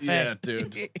Rainforest Cafe. Yeah,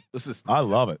 dude. This is I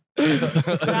love it. This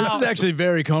is actually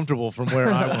very comfortable from where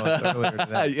I was earlier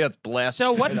today. yeah, it's blasted.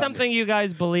 So, what's right on something you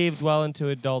guys believed well into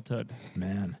adulthood?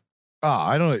 Man.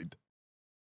 I don't.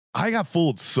 I got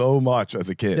fooled so much as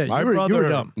a kid. Yeah, my you were brother,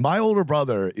 dumb. my older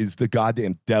brother, is the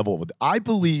goddamn devil. I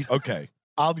believe. Okay,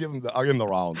 I'll give him the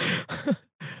Rollins.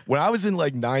 When I was in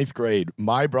like 9th grade,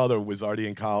 my brother was already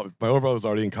in college. My older brother was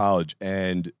already in college,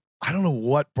 and I don't know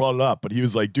what brought it up, but he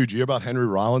was like, "Dude, you hear about Henry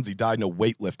Rollins? He died in a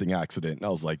weightlifting accident." And I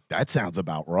was like, "That sounds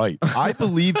about right." I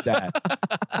believe that.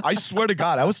 I swear to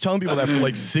God, I was telling people that for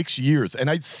like 6 years, and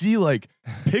I'd see like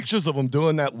pictures of him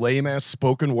doing that lame ass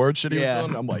spoken word shit he was doing.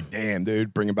 And I'm like, "Damn,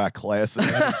 dude, bringing back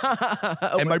classics."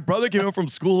 And my brother came home from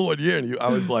school one year, and I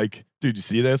was like, "Dude, you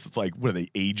see this? It's like, what are they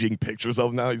aging pictures of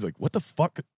him now?" He's like, "What the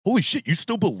fuck? Holy shit, you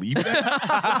still believe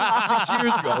that?" 6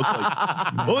 years ago, I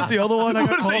was like, "What was the other one?" I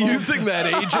got What are they using that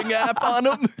aging app on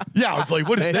him? Yeah, I was like,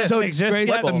 "What is that?" So exist Let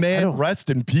yet? the man rest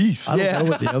in peace. I don't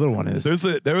know what the other one is.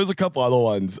 There was a couple other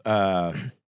ones.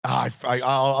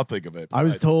 I'll think of it. I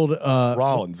was told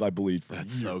Rollins, I believe. For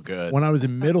That's years. so good. when I was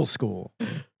in middle school,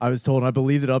 I was told, and I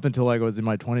believed it up until like I was in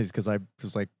my 20s because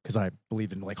I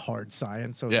believed in like hard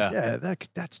science. So Yeah.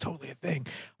 that's totally a thing.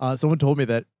 Someone told me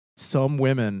that some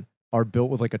women are built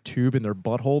with like a tube in their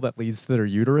butthole that leads to their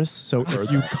uterus. So if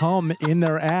you come in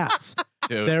their ass,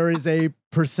 Dude, there is a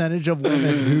percentage of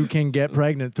women who can get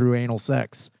pregnant through anal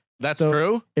sex. that's so-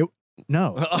 true?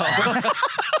 No.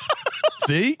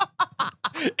 See?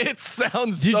 It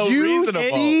sounds Did so you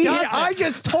reasonable. see? Doesn't. I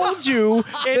just told you.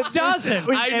 It doesn't.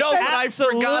 I know, but I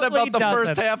forgot about the Absolutely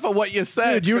first half of what you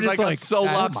said Dude, you were because I just got like,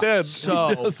 so that's locked in.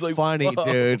 So It's like, funny, whoa.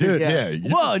 dude. Dude, yeah. you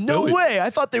Whoa, just no do it. way. I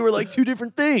thought they were like two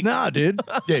different things. Nah, dude.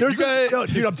 Yeah, There's you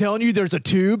dude, I'm telling you, there's a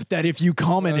tube that if you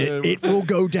come in it, it will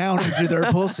go down into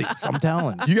their pussies. I'm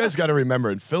telling you. You guys got to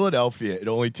remember, in Philadelphia, it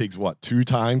only takes, 2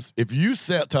 times? If you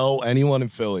tell anyone in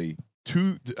Philly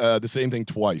the same thing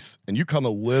twice, and you come a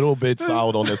little bit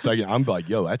solid on the second, I'm like,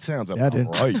 yo, that sounds about dude.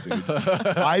 right, dude.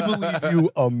 I believe you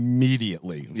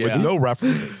immediately, Yeah. with no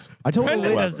references. I told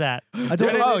President a does that. I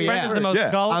told Oh, a, yeah. Brent is the most Yeah.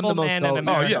 I'm gullible the most man in gullible.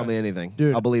 America. yeah. Tell me anything.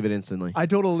 Dude. I'll believe it instantly. I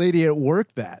told a lady at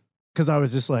work that because I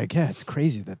was just like, yeah, it's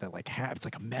crazy that like it's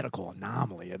like a medical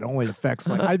anomaly. It only affects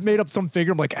like I made up some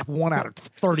figure. I'm like 1 out of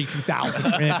 32,000.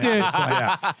 Dude.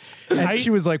 Yeah. And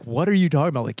she was like, "What are you talking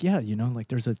about?" Like, yeah, like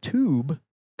there's a tube.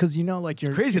 Because like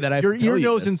your Crazy that I have your to tell ear, you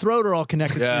nose, this. and throat are all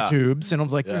connected Yeah. to your tubes, and I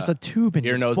was like, "There's a tube in Ear,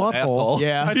 your nose, and butthole." asshole.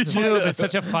 Yeah. A tube is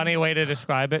such a funny way to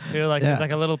describe it too. Like Yeah. there's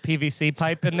like a little PVC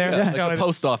pipe in there. Yeah, that's like going- the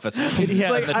post office. Yeah.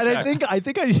 Like, and I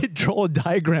think I did draw a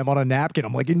diagram on a napkin.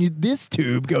 I'm like, and this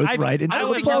tube goes right into I I would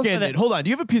don't think love you're for getting the- it. Hold on. Do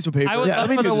you have a piece of paper? I would Yeah, love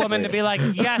let me for do the this. woman to be like,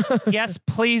 yes,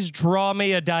 please draw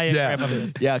me a diagram of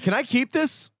this. Yeah. Can I keep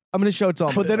this? I'm gonna show it to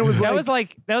him. But then it was that was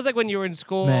like when you were in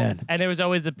school, Man. and there was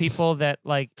always the people that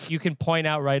like you can point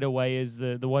out right away is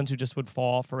the ones who just would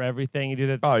fall for everything. You do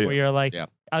that Oh, yeah. where you're like, Yeah.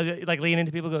 like lean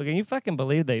into people, go, can you fucking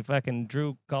believe they fucking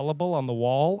drew Gullible on the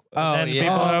wall? Oh, and then yeah.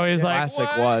 people are always like, classic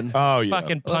what? one. Oh yeah.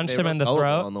 Fucking Look, punch they them wrote in the Gullible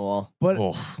throat. on the wall. But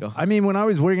Oh. I mean, when I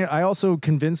was wearing it, I also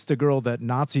convinced a girl that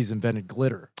Nazis invented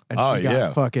glitter. And Oh, she got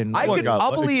yeah. fucking I my could. God, I'll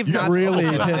like, believe you not really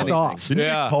anything. pissed off. Didn't you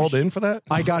Yeah. get called in for that?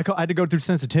 I had to go through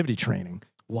sensitivity training.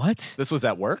 What? This was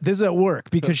at work. This is at work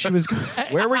because she was.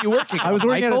 Where were you working? I was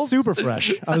working Michael's? at a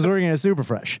Superfresh. I was working at a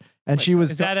Superfresh, and she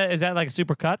was. Is that like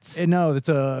super cuts? No, it's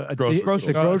a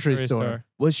grocery store.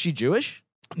 Was she Jewish?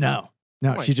 No,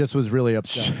 Right. she just was really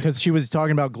upset because she was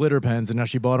talking about glitter pens, and now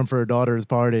she bought them for her daughter's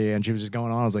party, and she was just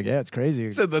going on. I was like, yeah, it's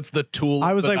crazy. So that's the tool.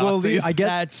 I of was the like, well, Nazis. I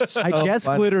guess That's I so guess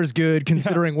funny. glitter's good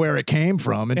considering where it came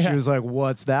from. And she Yeah. was like,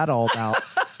 what's that all about?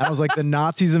 And I was like, the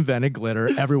Nazis invented glitter.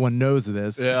 Everyone knows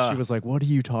this. And Yeah. she was like, what are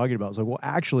you talking about? I was like, well,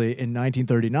 actually, in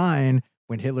 1939,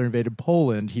 when Hitler invaded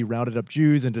Poland, he rounded up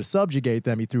Jews, and to subjugate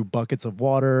them, he threw buckets of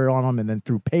water on them and then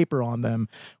threw paper on them,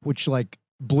 which like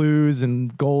blues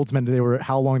and golds meant they were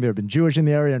how long they had been Jewish in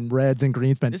the area, and reds and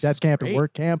greens meant This death is camp and great.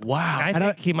 work camp. wow. I And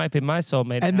think he might be my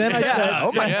soulmate. And then I Yeah. said,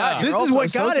 Oh my Yeah. God. this you're is also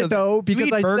what got social- it though, You because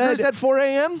eat I burgers said at 4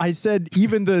 a.m. I said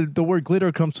even the word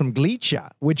glitter comes from glitcha,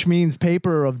 which means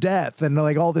paper of death and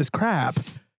like all this crap.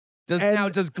 Does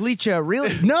Gleecha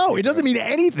really? No, it doesn't mean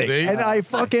anything. See? And I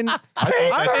fucking I thought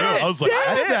that too. I was like,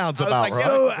 that sounds I was about like, right.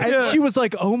 so and she was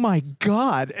like, "Oh my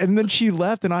god!" And then she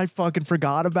left, and I fucking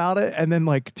forgot about it. And then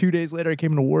like 2 days later, I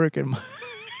came into work, and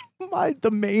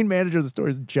the main manager of the store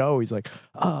is Joe. He's like,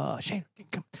 Shane,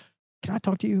 can I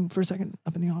talk to you for a second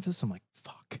up in the office?" I'm like,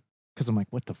 "Fuck," because I'm like,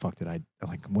 "What the fuck did I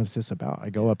like? What's this about?" I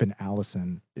go up, and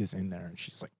Allison is in there, and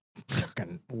she's like,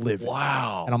 fucking livid.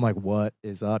 Wow. And I'm like, "What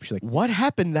is up?" She's like, What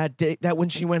happened that day? That when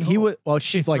she went he home? was well.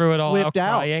 She like threw it all out flipped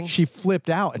out. crying? She flipped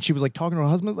out, and she was like talking to her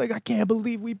husband, like, "I can't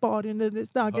believe we bought into this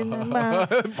fucking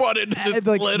Brought into this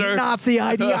like glitter. Nazi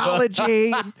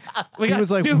ideology." We He got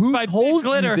was like, duped "Who by told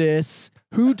glitter." you this?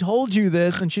 Who told you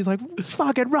this?" And she's like,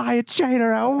 "Fucking Ryan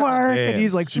Shaner at work." Man, and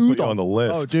he's like, she "Who put you told-" on the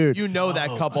list. Oh, dude. You know that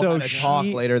couple So had a talk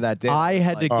she- later that day. I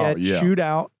had to Oh, get yeah. chewed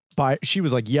out by. She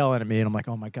was like yelling at me, and I'm like,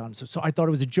 "Oh my god, I'm so sorry. I thought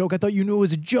it was a joke. I thought you knew it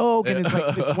was a joke." And it's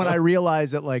like it's when I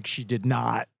realized that like she did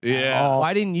not. at Yeah. all.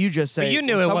 Why didn't you just say? But you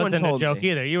knew well, it someone wasn't a told joke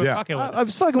me. either. You were Yeah. fucking with I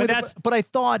was fucking But with that's- it, but I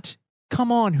thought,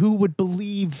 come on, who would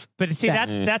believe? But see, That-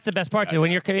 that's the best part too.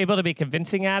 When you're able to be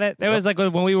convincing at it. There was like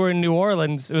when we were in New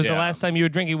Orleans. It was the Yeah. last time you were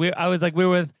drinking. We were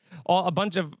with a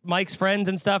bunch of Mike's friends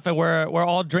and stuff, and we're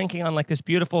all drinking on like this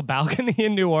beautiful balcony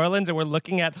in New Orleans, and we're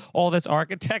looking at all this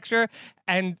architecture.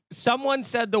 And someone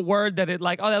said the word that it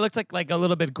like, oh, that looks like a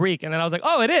little bit Greek, and then I was like,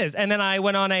 oh, it is. And then I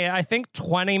went on I think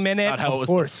 20-minute. About how it was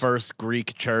course. the first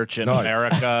Greek church in Nice.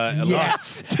 America.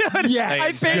 Yes, Dude, yes. They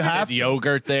I painted- invented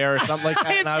yogurt there or something like that.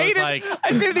 I And I was painted- like, I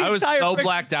painted the I was entire so picture.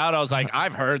 blacked out. I was like,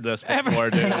 I've heard this before,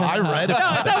 dude. I read it.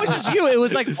 No, that was just you. It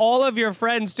was like all of your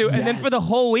friends too, and then for the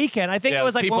whole weekend, I think Yeah, it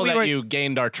was like people when we that were you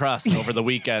gained our trust over the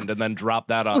weekend and then dropped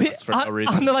that on us for no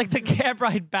reason. on the cab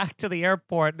ride back to the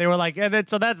airport. They were like, and then,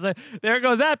 so that's there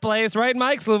goes that place, right,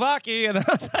 Mike, Slovakia, and I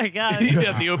was like, Yeah,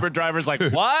 the Uber driver's like,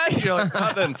 what? You're like,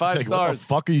 nothing, 5 Like, what the stars.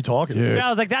 fuck are you talking about? I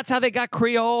was like, that's how they got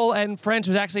Creole, and French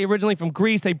was actually originally from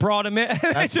Greece. They brought him in. That's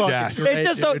it's just, yes. it's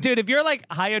just so, dude. If you're like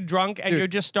high and drunk and you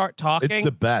just start talking, It's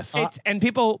the best. and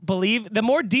people believe. The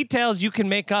more details you can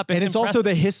make up, And it's also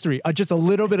the history. Just a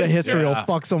little bit of history will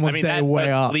fuck someone's day that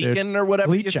way up. dude. Leakin or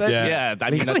whatever you Leacha. said. Yeah. Yeah, I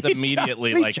mean, that's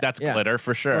immediately like, that's Yeah. glitter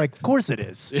for sure. Like, of course it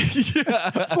is.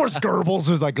 Of course, Goebbels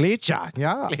was like Lecha.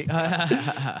 Yeah.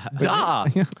 Da.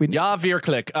 We- Yeah,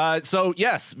 VeerClick. So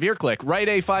yes, VeerClick. Write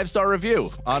a 5-star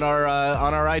review on our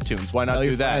iTunes. Why not Tell do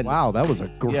your that? friends. Wow, that was a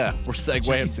great. Yeah, we're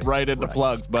segueing Jesus right into Christ.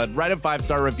 plugs, but write a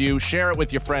 5-star review, share it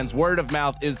with your friends. Word of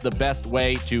mouth is the best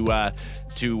way to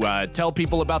tell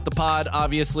people about the pod.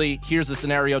 Obviously,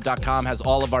 here'sthescenario.com has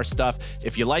all of our stuff.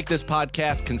 If you like this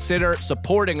podcast, consider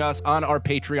supporting us on our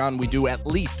Patreon. We do at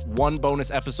least one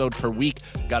bonus episode per week.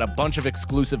 Got a bunch of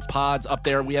exclusive pods up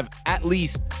there. We have at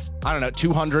least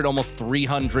 200, almost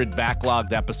 300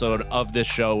 backlogged episode of this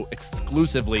show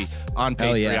exclusively on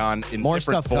Hell yeah. Patreon in More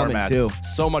different stuff coming, formats. too.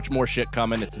 So much more shit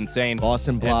coming. It's insane.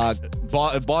 Boston blog.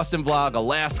 Boston vlog,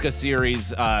 Alaska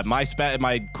series,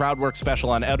 my crowd work special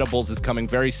on edibles is coming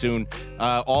very soon.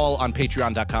 All on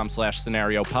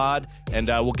patreon.com/scenario pod. And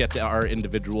we'll get to our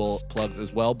individual plugs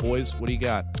as well. Boys, what do you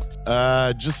got?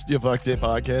 Just your Fucked It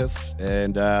podcast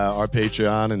and our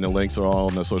Patreon, and the links are all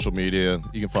on the social media.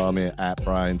 You can follow me at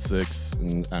Brian6. 6,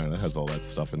 and I don't know, it has all that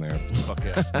stuff in there. Fuck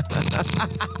yeah.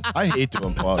 I hate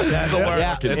doing plugs. It's the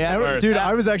worst. It's the worst. Dude,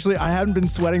 I hadn't been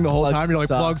sweating the whole Plugs time. You're like,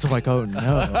 suck. plugs. I'm like, oh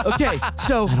no. Okay,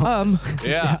 so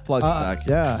Yeah. plug suck.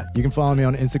 Yeah, you can follow me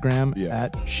on Instagram Yeah.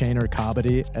 at Shaner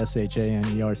Cobbedy,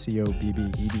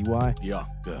 ShanerCobbedy. Yeah.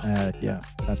 Yeah,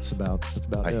 that's about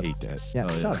I it. hate that. Yeah,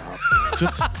 Oh, shut yeah. up.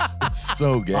 Just, it's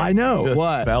so gay. I know. Just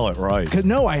What? spell it right.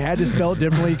 No, I had to spell it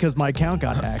differently because my account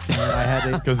got hacked. And I had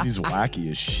to. Because he's wacky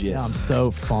as shit. Yeah, I'm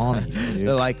so fawny, dude.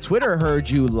 They're like, Twitter heard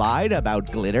you lied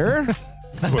about glitter.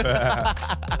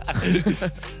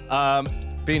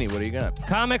 Beanie, what do you got?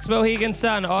 Comics Mohegan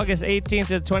Sun, August 18th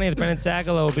to the 20th. Brennan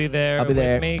Sagalow will be there. I'll be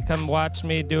there. With me. Come watch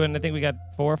me doing, I think we got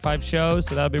 4 or 5 shows,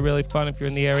 so that'll be really fun if you're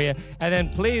in the area. And then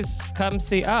please come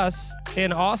see us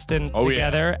in Austin Oh, yeah.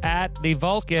 together at the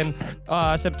Vulcan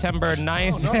September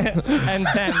 9th. And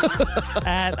then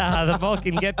at the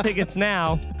Vulcan, get tickets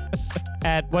now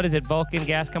at, what is it,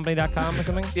 vulcangascompany.com or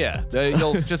something? Yeah,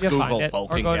 you'll just You'll Google find it.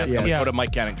 Vulcan Or go to- Gas Company. yeah. Go to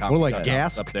Mike Cannon We're like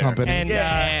gas up there. company. And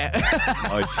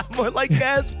Nice. More like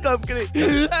gas company.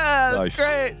 Ah, that's Nice.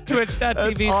 great.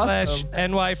 Twitch.tv awesome.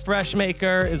 /NY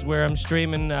Freshmaker is where I'm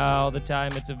streaming all the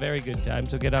time. It's a very good time.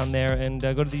 So get on there and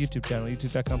go to the YouTube channel,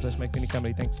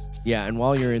 youtube.com/MikeVinnyComedy. Thanks. Yeah, and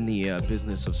while you're in the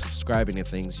business of subscribing to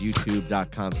things,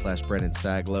 youtube.com/Brennan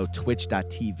Sagalow,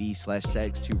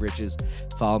 twitch.tv/Sags2Riches.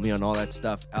 Follow me on all that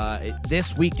stuff.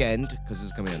 This weekend, because this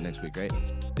is coming out next week, right?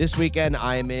 This weekend,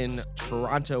 I'm in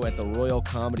Toronto at the Royal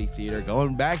Comedy Theatre,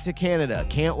 going back to Canada.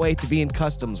 Can't wait to be in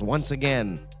customs once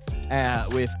again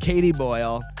with Katie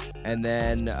Boyle. And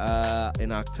then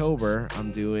in October,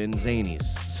 I'm doing Zanies.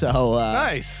 So,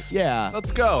 Nice. yeah.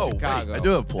 Let's go. Chicago. I do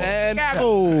have plugs. And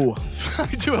Chicago. I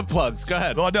do have plugs. Go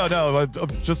ahead. Oh, no,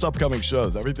 just upcoming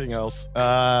shows. Everything else.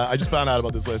 I just found out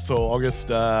about this list. So August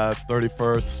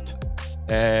 31st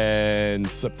and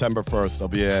September 1st, I'll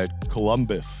be at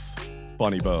Columbus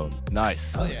Funny Bone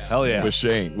Nice. Hell yeah. with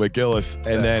Shane, with Gillis.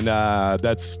 And then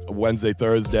that's Wednesday,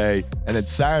 Thursday. And then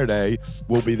Saturday,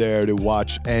 we'll be there to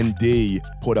watch ND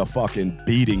put a fucking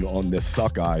beating on the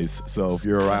Suck Eyes. So if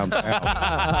you're around town,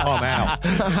 come out.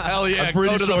 Hell yeah. I'm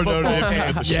pretty Go to sure the Notre football Dame game.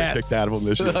 get the shit kicked out of them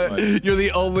this year. but- You're the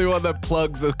only one that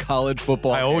plugs a college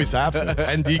football. I always have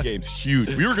to. ND game's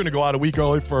huge. We were going to go out a week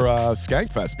early for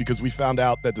Skankfest because we found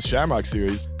out that the Shamrock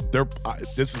series,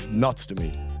 this is nuts to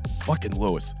me. Fucking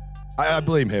Lewis. I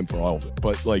blame him for all of it.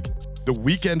 But like the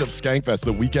weekend of Skankfest,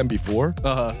 the weekend before,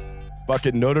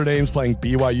 fucking Notre Dame's playing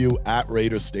BYU at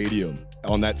Raiders Stadium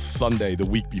on that Sunday the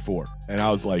week before. And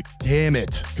I was like, damn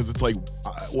it. Because it's like,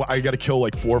 I got to kill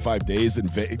like 4 or 5 days in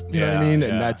Vegas. You know what I Yeah, mean? yeah.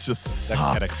 And that's just That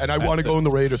can get sucks. And I want to go in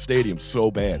the Raiders Stadium so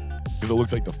bad because it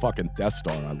looks like the fucking Death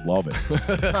Star. I love it.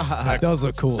 That does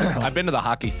look cool. I've been to the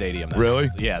hockey stadium. Really?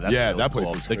 Yeah, that's Yeah, really that place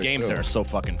cool. looks The great, games too. there are so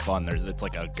fucking fun. It's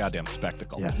like a goddamn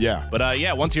spectacle. Yeah. Yeah. But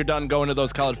yeah, once you're done going to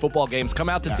those college football games, come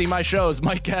out to see my shows,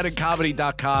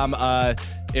 MikeCannonComedy.com.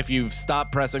 If you've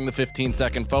stopped pressing the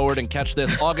 15-second forward and catch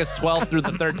this August 12th through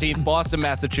the 13th, Boston,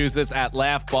 Massachusetts at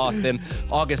Laugh Boston.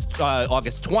 August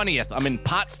 20th, I'm in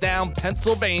Pottstown,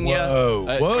 Pennsylvania. Whoa.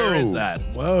 Where is Whoa. that?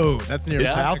 Whoa, that's near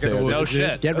Yeah? out there. No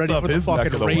shit. Get That's ready up for the his neck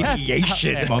fucking of the woods.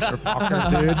 radiation,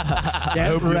 motherfucker, dude. I Get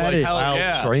hope you like ready. Hell wild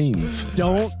yeah. trains.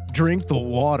 Don't drink the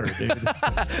water, dude.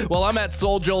 Well, I'm at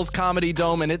Soul Joel's Comedy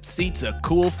Dome, and it seats a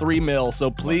cool 3 mil, so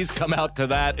please come out to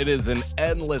that. It is an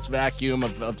endless vacuum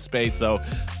of space, so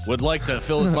would like to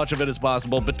fill as much of it as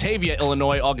possible. Batavia,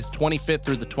 Illinois, August 25th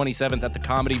through the 27th at the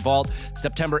Comedy Vault.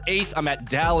 September 8th, I'm at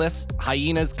Dallas,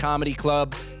 Hyenas Comedy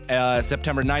Club.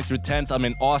 September 9th through 10th, I'm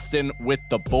in Austin with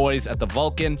the boys at the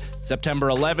Vulcan. September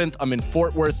 11th, I'm in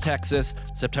Fort Worth, Texas.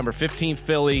 September 15th,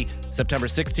 Philly. September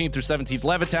 16th through 17th,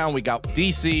 Levittown. We got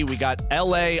DC. We got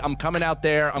LA. I'm coming out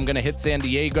there. I'm going to hit San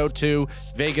Diego too.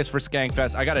 Vegas for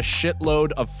Skankfest. I got a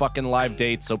shitload of fucking live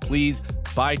dates, so please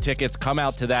buy tickets. Come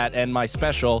out to that. And my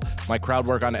special, my crowd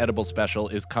work on edible special,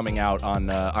 is coming out on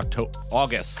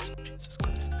August. Jesus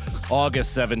Christ.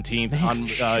 August 17th on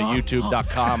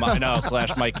youtube.com. I know,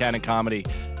 /Mike Cannon Comedy.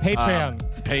 Patreon.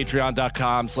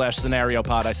 Patreon.com/scenario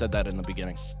pod. I said that in the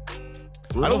beginning.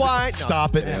 I don't Why?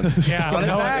 Stop it.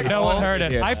 Yeah, no one heard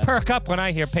it. Yeah. I perk up when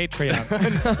I hear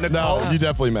Patreon. No, you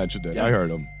definitely mentioned it. I heard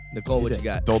him. Nicole, what you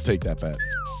got? Don't take that bet.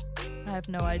 I have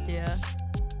no idea.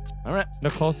 All right.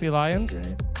 Nicole C. Lyons.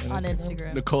 On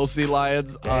Instagram. Nicole C.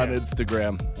 Lyons on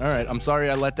Instagram. All right. I'm sorry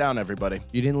I let down everybody.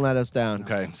 You didn't let us down.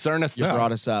 Okay. Cerna You style.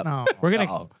 brought us up. No, We're gonna.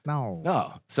 No. no.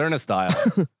 No. Cerna style.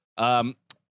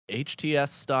 HTS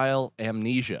style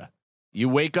amnesia. You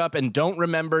wake up and don't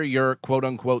remember your quote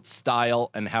unquote style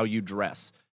and how you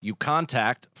dress. You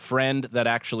contact friend that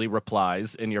actually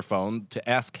replies in your phone to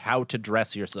ask how to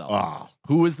dress yourself. Oh.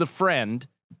 Who is the friend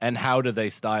and how do they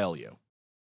style you?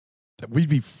 we'd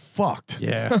be fucked.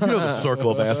 Yeah. You know the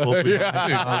circle of assholes. I'd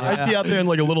be out there in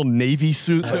like a little Navy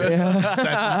suit.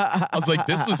 I was like,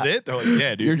 this was it? They're like,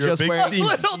 yeah, dude. You're a just big wearing,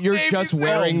 scene. you're just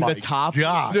wearing Oh the my top.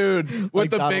 God. Dude, with Like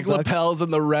the Donald big Duck. lapels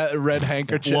and the red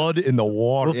handkerchief. Blood in the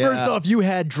water. Yeah. First off, you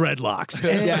had dreadlocks.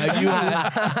 Yeah,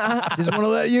 you Just want to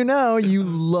let you know you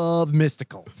love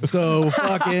mystical. So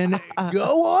fucking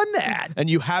go on that. and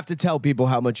you have to tell people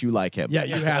how much you like him. Yeah,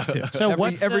 you have to. So Every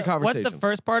what's the conversation.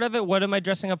 first part of it? What am I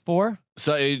dressing up for?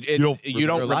 So you don't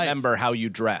don't life. remember how you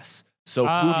dress. So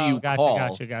who do you gotcha, call?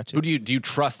 gotcha. Who do you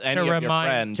trust any of your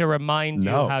friends? To remind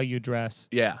No. you how you dress.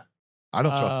 Yeah. I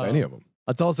don't trust any of them.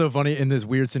 It's also funny in this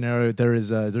weird scenario.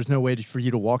 There's no way for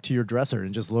you to walk to your dresser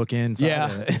and just look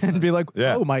inside it and be like,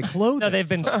 Yeah. oh, my clothes. No, they've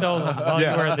been stolen while you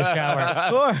were in the shower.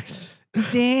 Of course.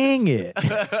 Dang it.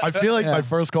 I feel like my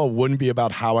first call wouldn't be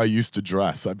about how I used to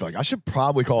dress. I'd be like, I should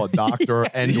probably call a doctor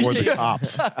and or the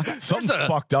cops. Something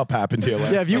fucked up happened here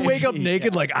last Yeah, if you night. wake up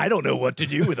naked, like, I don't know what to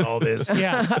do with all this.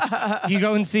 Yeah. You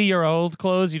go and see your old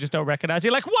clothes you just don't recognize.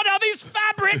 You're like, what are these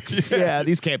fabrics? Yeah,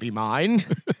 these can't be mine.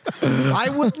 I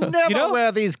would never know-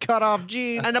 wear these cut-off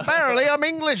jeans. And apparently I'm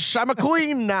English. I'm a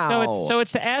queen now. So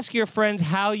it's to ask your friends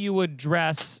how you would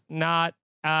dress, not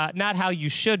how you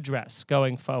should dress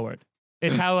going forward.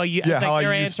 It's how you. Yeah, it's how like I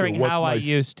you're used to. answering What's how I nice-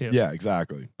 used to. Yeah,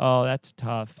 exactly. Oh, that's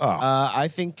tough. Oh, I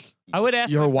think I would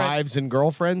ask your my friend- wives and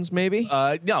girlfriends, maybe.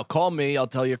 No, call me. I'll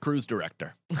tell you, cruise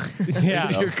director.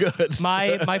 Yeah. You're good.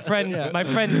 My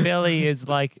friend Billy is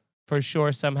like for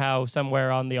sure somehow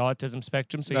somewhere on the autism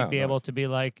spectrum. So No, you'd be nice. able to be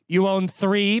like, you own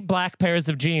 3 black pairs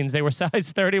of jeans. They were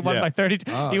size 31 Yeah. by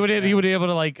 32. You would be able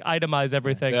to like itemize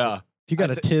everything. Yeah. If you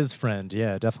got a Tiz friend,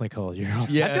 yeah, definitely call your I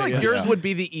feel like yours yeah. would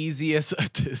be the easiest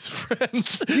Tiz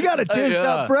friend. You got a Tiz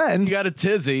up friend. You got a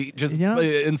Tizzy. Just Yeah.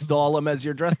 install him as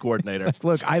your dress coordinator.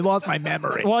 Look, I lost my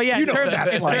memory. Well, yeah. You in know terms, what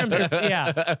that's in like. terms of,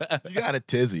 yeah. you got a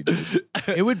tizzy, dude.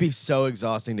 It would be so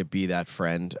exhausting to be that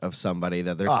friend of somebody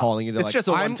that they're calling you. They're it's like, just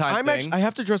a one-time thing. I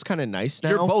have to dress kind of nice now.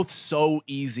 You're both so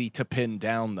easy to pin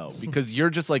down though, because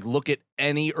you're just like, look at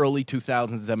any early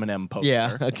 2000s Eminem poster.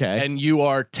 Yeah, okay. And you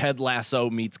are Ted Lasso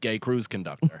meets gay cruise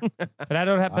conductor. But I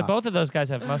don't have. But both of those guys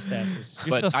have mustaches.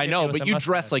 You're But still I know, sticking with but the you mustache.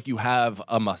 dress like you have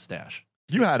a mustache.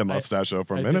 You had a mustache though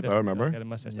for a I minute, did I have- remember. I got a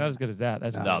mustache. Not as good as that.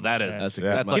 That's a No, good that is mustache.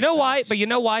 that's Yeah, like You know why? But you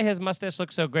know why his mustache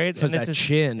looks so great? 'Cause that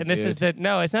chin, And this is dude. the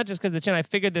no. It's not just because the chin. I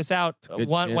figured this out good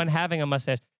when chin. when having a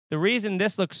mustache. The reason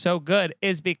this looks so good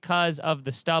is because of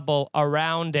the stubble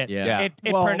around it. Yeah. Yeah.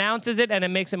 It Well- pronounces it and it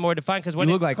makes it more defined. Because when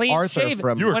You it's look like clean Arthur shaven,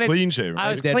 from- You were when it- clean shaven. I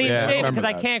right? was Dead clean Man. shaven remember because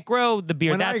I that. can't grow the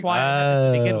beard. When That's I- why I did this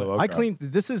to begin with. Okay. I clean.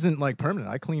 This isn't like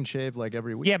permanent. I clean shave like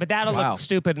every week. Yeah, but that'll Wow. look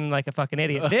stupid and like a fucking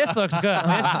idiot. This looks good.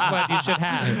 This is what you should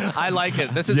have. I like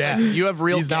it. This is Yeah. like, you have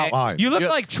real He's not gang- lying. You look Yeah.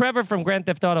 like Trevor from Grand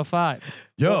Theft Auto 5.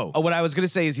 Yo, What I was gonna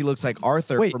say is he looks like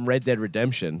Arthur Wait. from Red Dead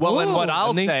Redemption. Well, and what I'll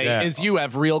doesn't he? say Yeah. is you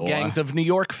have real gangs of New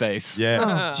York face.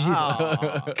 yeah.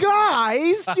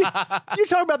 Guys, you're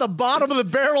talking about the bottom of the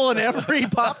barrel in every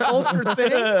pop culture thing.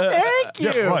 Thank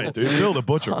you. Yeah, right, dude. Bill the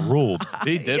Butcher ruled.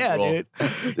 He did yeah, roll. dude.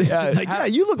 Yeah, Like, yeah,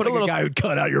 you look like a guy who'd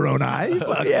cut out your own eye.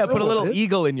 yeah. Put a little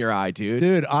eagle in your eye, dude.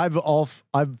 Dude, I've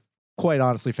quite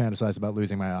honestly fantasized about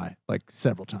losing my eye like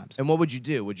several times. And what would you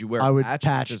do? Would you wear? I a would patch, or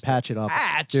patch just it up.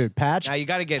 Patch, Dude, patch. Now you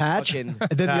got to get patch. fucking. And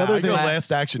then the Nah, other I'd thing, go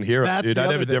last action hero, that's dude. the I'd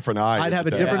other have a thing. different eye. I'd have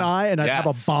a Yeah. different eye and I'd have a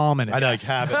Yes. bomb in it. I'd like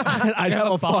have it. I'd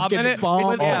have a bomb in fucking it.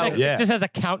 bomb. It yeah. just has a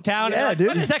countdown. Yeah, Like, dude.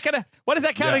 What is that gonna? What is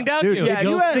that counting down Dude, to? yeah,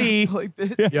 You'll you had- see. like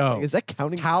this. Yo, Is that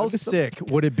counting? how sick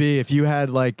would it be if you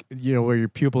had like, you know, where your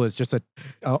pupil is just a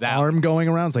That- arm going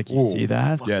around? It's like, you Ooh. see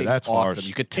that? Yeah, Fucking that's awesome. harsh.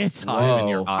 You could take It's- time in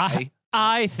your Whoa. eye.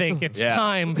 I think it's Yeah.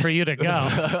 time for you to go.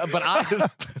 But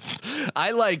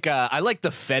I like the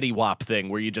Fetty Wap thing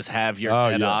where you just have your Oh,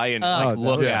 dead yeah. eye and Oh, like,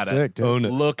 look yeah, at it. sick, dude. Own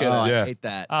it. Look Oh, at I it. Yeah. hate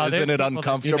that. Oh, Isn't there's it people that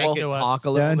uncomfortable? do it to us. Talk a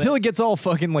little Yeah, until bit. it gets all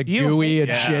fucking like You gooey hate and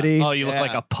Yeah. shitty. Oh, you look Yeah.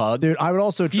 like a pug. Dude, I would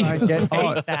also try and get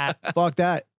Hate that. fuck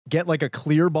that. Get like a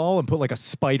clear ball and put like a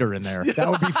spider in there. That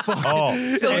would be fucking Oh.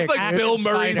 It looks like Active Bill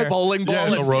Murray's spider. bowling ball. Yeah,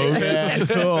 the is- rose. Yeah,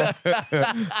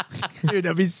 cool. Dude,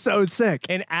 that'd be so sick.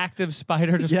 An active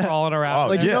spider just Yeah. crawling around. Oh,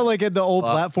 Like, there. you know, like in the old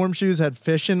platform shoes had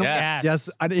fish in them? Yes. Yes.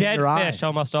 I in Dead your eye. fish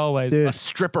almost always. Dude. A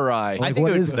stripper eye. I Like, think what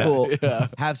it would is be that? cool.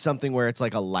 Have something where it's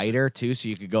like a lighter too, so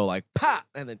you could go like pop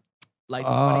and then light Oh,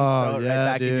 somebody throw it yeah, right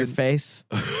back in your dude. face.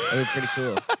 That would be pretty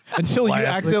cool. Until you Laugh.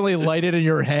 accidentally light it in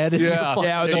your head. and Yeah. you're fucking-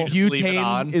 Yeah, Then the you just leave it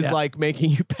on. butane is Yeah. like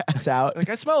making you pass out. Like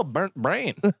I smell a burnt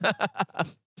brain.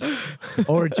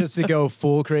 Or just to go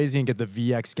full crazy and get the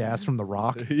VX gas from The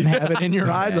Rock and have it in your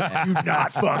eye. Like, you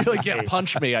not fuck. Like, yeah,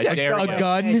 punch me. I dare A you.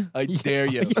 gun. I dare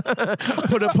you.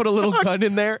 Put a little gun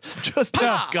in there. Just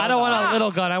I don't want a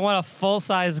little gun. I want a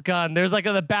full-size gun. There's like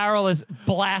the barrel is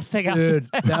blasting out. Dude,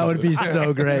 that would be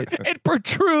so great. It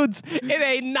protrudes in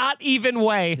a not even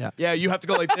way. Yeah, you have to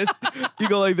go like this. You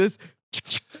go like this.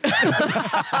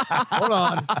 Hold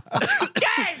on.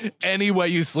 Any way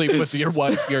you sleep with your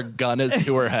wife, your gun is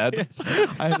to her head.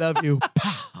 I love you.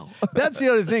 That's the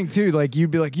other thing, too. Like,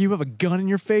 you'd be like, you have a gun in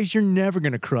your face, you're never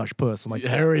going to crush puss. I'm like,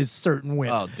 there is certain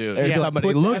women. Oh, dude. There's Like, somebody.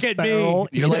 put Look that at me. barrel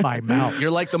You're in like- my mouth.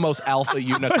 You're like the most alpha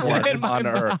unicorn In my on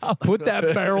earth. Put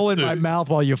that barrel in my mouth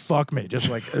while you fuck me. Just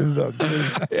like,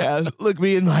 Yeah, look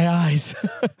me in my eyes.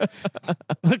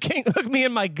 Look me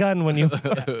in my gun when you.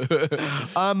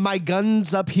 My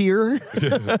gun's up here.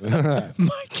 my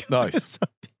God. Nice.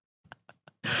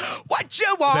 What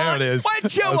you want? There it is.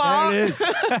 What you There want? it is.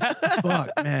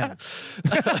 Fuck, man.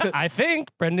 I think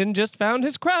Brendan just found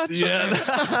his crotch.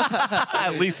 Yeah.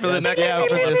 At least for the next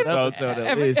episode.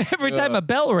 Every time a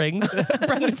bell rings,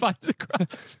 Brendan finds a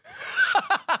crotch.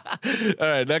 All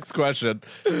right, next question.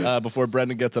 Before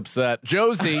Brendan gets upset,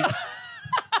 Josie,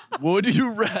 would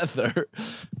you rather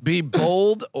be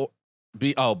bold or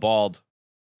bald?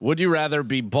 Would you rather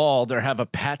be bald or have a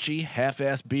patchy,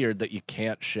 half-ass beard that you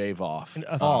can't shave off?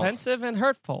 Offensive and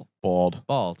hurtful. Bald.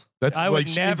 Bald. That's I like would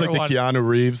she's never like the want- Keanu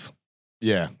Reeves.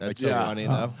 Yeah. That's like, so funny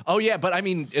though. Oh yeah, but I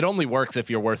mean, it only works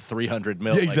if you're worth 300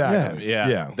 mil. Yeah, exactly. Yeah.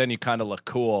 Yeah. Then you kind of look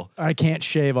cool. I can't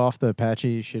shave off the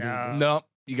patchy shitty. No. No,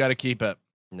 you got to keep it.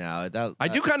 No, that I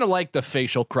do kind of like the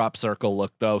facial crop circle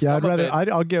look though. Yeah, Some I'd of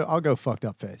rather. it- I'll go fucked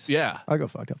up face. yeah. I'll go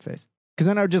fucked up face. Because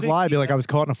then I would just lie, be like, I was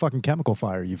caught in a fucking chemical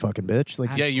fire. You fucking bitch. Like,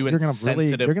 Yeah, you you're gonna really,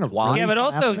 insensitive you're gonna twat. really Yeah, but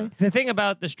come after also me? the thing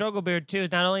about the struggle beard too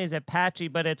is not only is it patchy,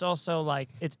 but it's also like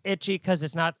it's itchy because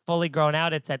it's not fully grown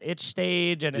out. It's at itch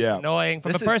stage and it's Yeah. annoying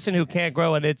from This a is- person who can't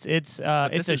grow it. It's This a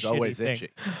is shitty always thing. itchy.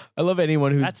 I love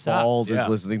anyone who's That sucks. bald Yeah. is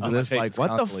listening to Oh, my this. face Like, is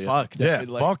what the constantly fuck? Yeah, dude?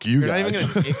 Like, fuck you you're guys. not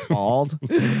even gonna take bald.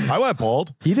 I went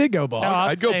bald. He did go bald. No, I'm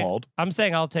I'd go saying- bald. I'm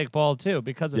saying I'll take bald too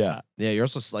because of Yeah. that. Yeah, you're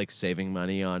also like saving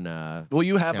money on. Will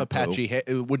you have a Shampoo. patchy hair?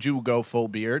 Would you go full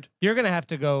beard? You're gonna have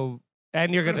to go,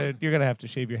 and you're gonna have to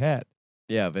shave your head.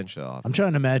 Yeah, eventually. I'll- I'm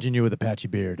trying to imagine you with a patchy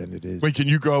beard, and it is. Wait, can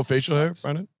you grow facial hair, Sucks.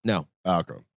 Brennan? No, Oh,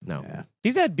 okay. no. Yeah.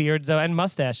 He's had beards though and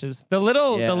mustaches. The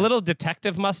Yeah. little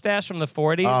detective mustache from the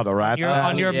 40s. Oh, the rat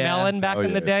on your Yeah. melon back Oh,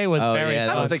 in the yeah. day was Oh, very. yeah, I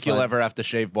that don't was think you'll fun. ever have to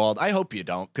shave bald. I hope you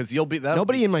don't, because you'll be that.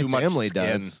 Nobody in my too much family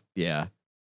skin. does. Yeah,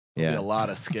 Be yeah. a lot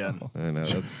of skin. I know.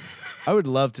 I would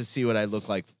love to see what I look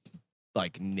like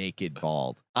naked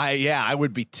bald. I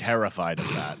would be terrified of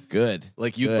that. Good.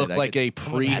 Like you Good. look I like could- a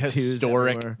tattoos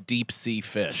everywhere. prehistoric deep sea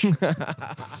fish. I'm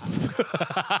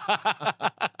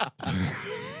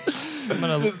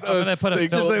gonna put a sick. Just like a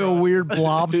filter. weird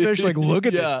blobfish. Like, look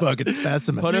at Yeah. this fucking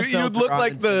specimen. Put a You'd filter look on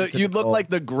like and send the it to you'd look Nicole. like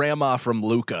the grandma from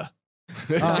Luca.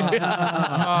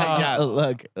 Yeah. Oh,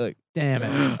 look. Damn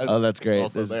it. Oh, that's great.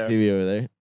 Also There's there. a TV over there.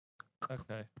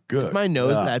 Okay. Good. Is my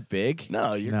nose Yeah. that big?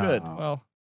 No, you're No. good. Well,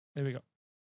 there we go.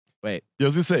 Wait. I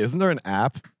was gonna say, isn't there an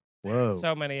app Whoa.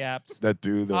 So many apps. that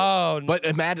do the? Oh, no. But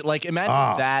imagine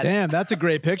Ah, that. Damn, that's a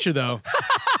great picture, though.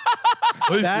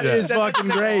 Let's That do is fucking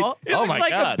great. Oh looks my like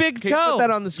god! a big Can you toe. put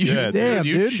that on the screen? Yeah, Damn,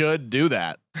 you dude. should do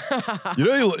that. You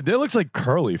know, that looks like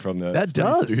Curly from the. That Space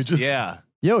does. Stooges. Yeah.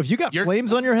 Yo, if you got You're-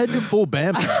 flames on your head, you're full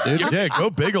Bambi, dude. Yeah, go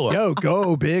Bigelow. Yo,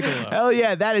 go big. Hell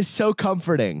yeah, that is so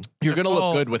comforting. You're gonna look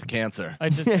Oh. good with cancer. I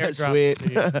just Yeah, airdropped sweet. it to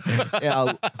you. Yeah,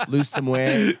 I'll lose some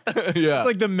weight. Yeah.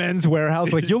 Like the men's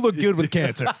warehouse. Like, you'll look good with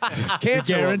cancer.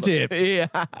 Cancer. Guaranteed. Yeah.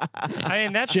 I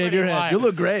mean, that's Shave your pretty head. wild. You'll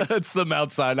look great. That's the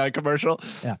Mount Sinai commercial.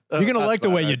 Yeah. You're going to like the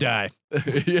way you die.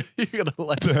 You're gonna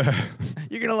like.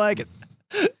 You're going to like it.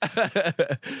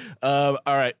 All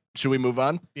right. Should we move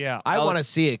on? Yeah. I Alex- want to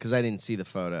see it because I didn't see the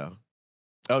photo.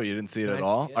 Oh, you didn't see it Can at I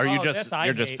all? see it? Are you Oh, just this I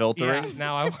you're just hate. filtering? Yeah,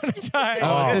 now I want to die.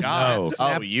 Oh, this- no.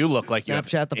 Snap- Oh, you look like you have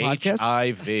Snapchat the podcast?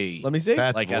 HIV. Let me see.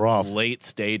 That's like rough. at late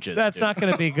stages. That's dude. not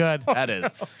going to be good. That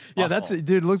is. Yeah, awful. that's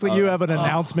dude. It looks like you have an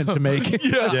announcement to make.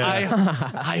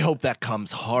 Yeah. I hope that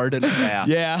comes hard and fast.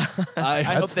 Yeah. I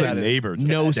hope That's the that is neighbor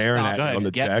no staring stop. at Go you ahead, on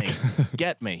the get deck. me.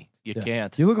 Get me. You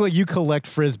can't. You look like you collect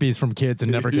frisbees from kids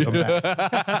and never give them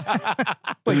back.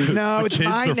 Like, no, it's kids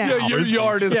mine are- now. Yeah, your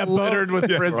yard is Yeah, Bo- littered with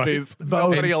Yeah, right. frisbees. Bo-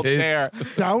 Nobody will Kids. care.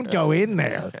 Don't go in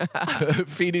there.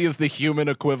 Feeny is the human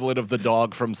equivalent of the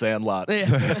dog from Sandlot.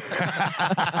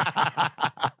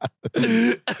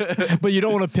 But you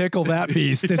don't want to pickle that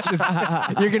beast. It's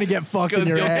just you're gonna get fucked in 'Cause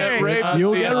your you'll head. get raped.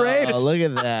 You'll get Yeah. raped. Oh, look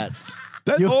at that.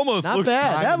 That You- almost not looks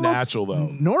bad. kind That of looks natural, though.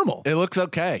 normal. It looks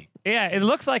okay. Yeah, it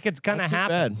looks like it's going to Not too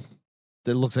happen. bad.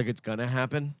 That looks like it's gonna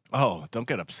happen. Oh, don't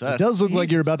get It upset. does look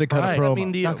like you're about to cut a Christ. What does promo. that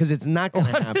mean to you? No, because it's not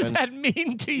gonna What does happen. that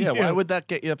mean to you? Yeah, why would that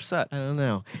get you upset? I don't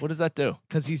know. What does that do?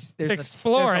 Because there's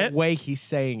Explore there's it. a way he's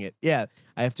saying it. Yeah,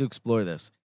 I have to explore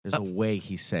this. There's a way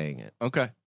he's saying it. Okay.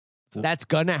 That's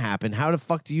gonna happen. How the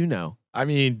fuck do you know? I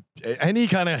mean, any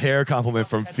kind of hair compliment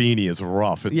from Feeney is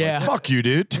rough. It's Yeah. like, fuck you,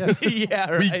 dude.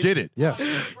 Yeah, We get it. Yeah.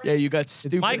 Yeah, you got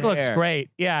stupid. Mike looks hair. great.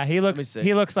 Yeah, he me looks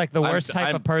see. like the worst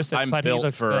type of person, I'm but he built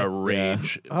looks for good. a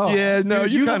rage. Oh, Yeah, no,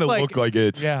 dude, you, look kind of look like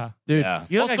it. Yeah. Dude, Yeah.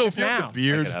 You look Also, like if this you have now. the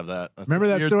beard, I could have that. That's remember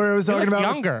that You're- story I was You talking look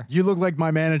about? younger. You look like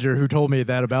my manager who told me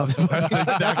that about the That's the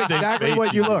exact same exactly face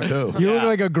what you you look. do, too. You look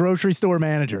like a grocery store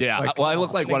manager. Yeah, Like, well, I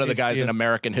look like one of the these guys in feel-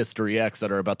 American History X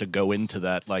that are about to go into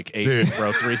that like Asian Dude.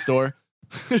 grocery store.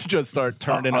 Just start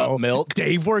turning Uh-oh. up milk.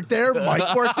 Dave worked there.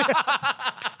 Mike worked there.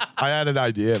 I had an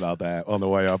idea about that on the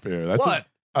way up here. That's What?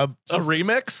 A A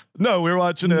remix? no, we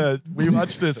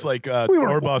watched this like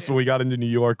tour bus when we got into New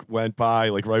York, went by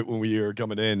like right when we were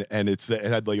coming in, and it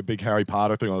had like a big Harry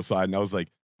Potter thing on the side, and I was like,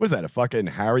 what is that, a fucking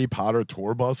Harry Potter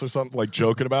tour bus or something, like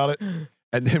joking about it.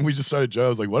 And then we just started joking. I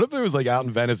was like, what if it was like out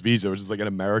in Venice Beach? It was just like an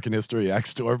American History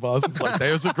X tour bus. It's like,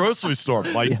 there's a grocery store.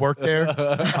 Mike worked there.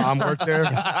 Tom worked there.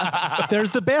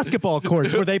 There's the basketball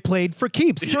courts where they played for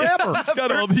keeps forever. It's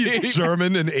got all these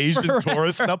German and Asian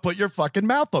tourists. Now put your fucking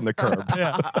mouth on the curb.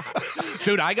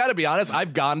 Dude, I gotta be honest,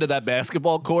 I've gone to that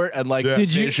basketball court and like Yeah.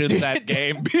 Did you- visioned that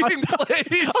game being played.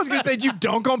 I was gonna say, did you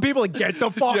dunk on people and get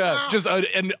the fuck Yeah, out? just a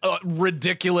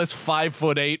ridiculous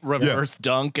 5'8" reverse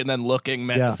dunk and then looking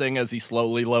menacing as he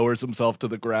slowly lowers himself to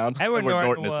the ground. Edward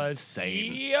Norton is was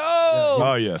insane. Yo.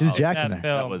 Oh, yes. Is Jack in That there?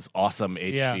 film. That was awesome,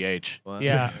 HGH.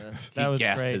 Yeah, He that was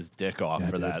gassed great. his dick off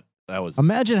for dude. that. That was.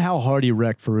 Imagine how hard he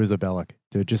wrecked Firuza Bellic,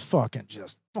 dude. Just fucking.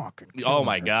 Oh killing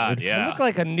my her, God! dude. You Yeah. look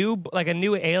like a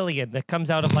new alien that comes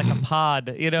out of like a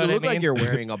pod. You know You what look I mean? like you're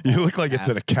wearing a. You ball look like it's cap.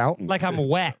 an accountant. like I'm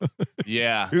wet.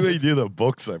 Yeah. Who they do the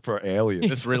books for aliens?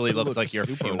 This really looks look like your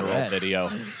super funeral red. video.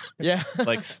 Yeah.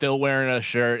 Like still wearing a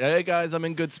shirt. Hey guys, I'm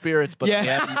in good spirits, but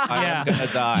Yeah. I am gonna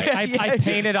die. I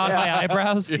painted on my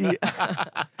eyebrows.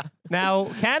 Now,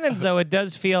 Cannons though, it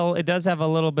does have a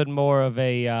little bit more of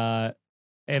a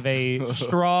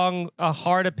strong,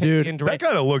 hard opinion. That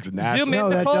kind of looks natural. Zoom in, No,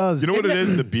 that Nicole. does. You know what it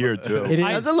is? The beard, too. It It is.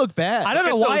 doesn't look bad. I don't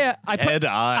know why I put. Dead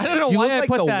eyes. I don't know You why look I like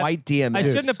put the that. white DMX. I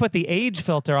shouldn't have put the age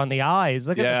filter on the eyes.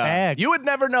 Look at the bag. You would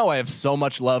never know I have so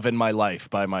much love in my life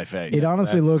by my face. It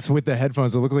honestly looks with the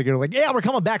headphones. It looks like you're like, yeah, we're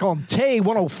coming back on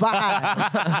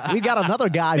K105. We got another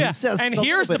guy Yeah, who says. and it's a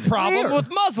here's the little bit problem weird. with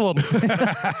Muslims.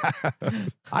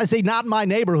 I say, not in my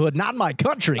neighborhood, not in my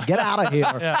country. Get out of here.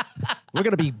 Yeah. We're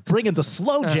gonna be bringing the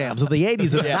slow jams of the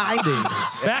 80s and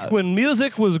 90s. Back when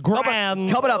music was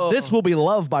grand. Coming up, this will be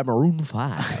Love by Maroon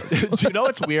 5. Do you know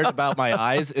what's weird about my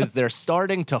eyes is they're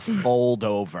starting to fold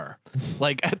over.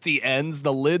 Like at the ends,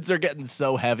 the lids are getting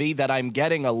so heavy that I'm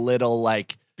getting a little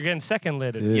like, You're getting second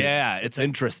lidded. yeah, it's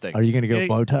interesting. Are you gonna go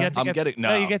bow tie? I'm getting-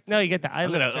 no. You no. get the I'm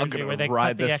eyelid gonna surgery where they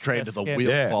ride cut the this train excess to the skin. wheels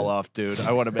Yeah. fall off, dude.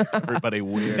 I want to make everybody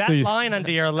weird. That line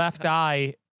under your left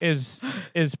eye is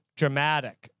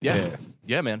dramatic.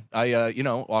 Yeah, man. I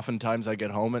oftentimes I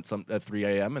get home at 3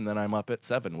 a.m. and then I'm up at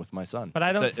 7 with my son. But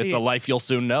I don't it's see a life you'll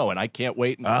soon know, and I can't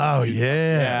wait. Oh,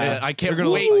 yeah. I can't gonna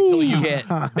wait look until like you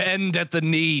shit. bend at the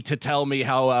knee to tell me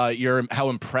how how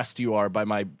impressed you are by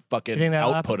my fucking think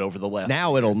that'll output over the last. Now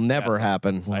few it'll years. never Yes.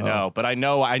 happen. I know, but I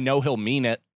know he'll mean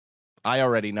it. I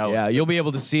already know. Yeah, you'll be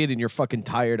able to see it in your fucking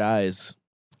tired eyes.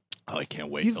 Oh, I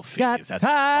can't wait. You've till got Phoenix. That's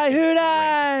tired fucking great.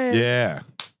 eyes. Yeah.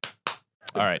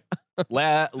 All right.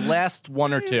 Last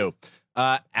one or two.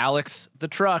 Alex the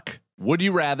truck. Would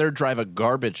you rather drive a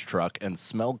garbage truck and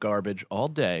smell garbage all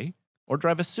day, or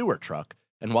drive a sewer truck?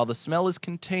 And while the smell is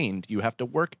contained, you have to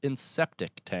work in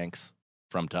septic tanks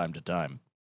from time to time.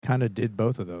 Kind of did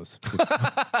both of those.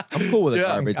 I'm cool with a Yeah.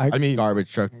 garbage. I mean,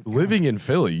 garbage truck. Living in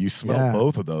Philly, you smell Yeah.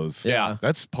 both of those. Yeah.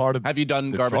 That's part of Have you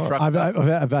done The garbage truck.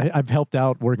 truck? I've helped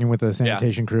out working with the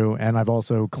sanitation crew, and I've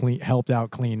also helped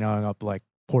out cleaning up like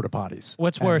porta potties.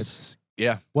 What's And worse? it's-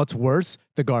 Yeah. What's worse?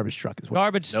 The garbage truck is worse.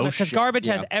 Garbage, No because shit. garbage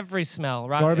has Yeah. every smell,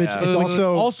 right? Garbage. Yeah. It's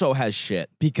also also has shit.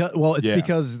 it's Yeah.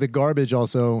 because the garbage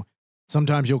also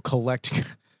sometimes you'll collect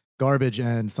garbage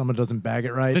and someone doesn't bag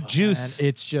it right. The juice. And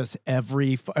it's just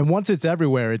and once it's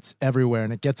everywhere,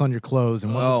 and it gets on your clothes,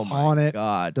 and once Oh it's my on it,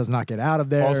 God. it does not get out of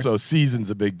there. Also,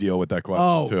 season's a big deal with that question,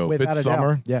 oh, too. If without it's a doubt.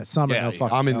 summer, Yeah, summer. Yeah, no yeah.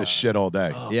 fucking I'm in no. the shit all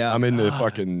day. Yeah. I'm in the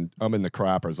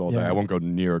crappers all day. Yeah. I won't go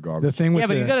near The garbage. thing with Yeah,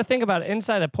 but the, you got to think about it.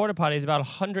 Inside a porta potty is about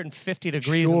 150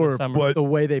 degrees in the Sure, summer. but- the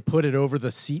way they put it over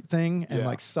the seat thing and Yeah.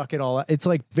 like suck it all out. It's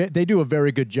like they do a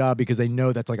very good job because they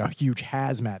know that's like a huge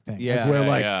hazmat thing. Yeah. As where Yeah,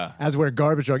 like yeah. as where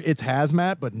garbage truck, it's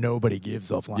hazmat, but nobody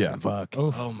gives a flying Yeah. fuck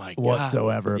Oh my god.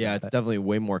 whatsoever. Yeah, about it's that. definitely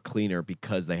way more cleaner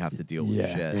because they have to deal with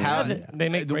Yeah. shit. How They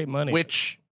make great money.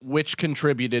 Which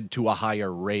contributed to a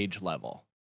higher rage level?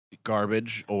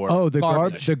 Garbage or Oh, the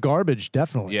Garbage. garbage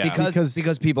definitely. Yeah.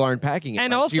 Because people aren't packing it.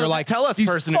 And right. So also you're the- like, tell us, "These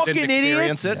person who didn't fucking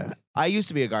experience idiots." it. I used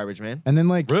to be a garbage man. And then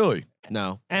like Really?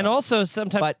 No, And also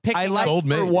sometimes but picking I up- like Old for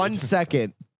man. 1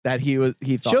 second that he thought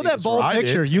show he that was bald right. I did.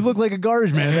 picture. You look like a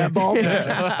garbage man. That bald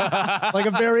picture. Like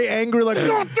a very angry, like,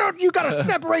 no, dude, you gotta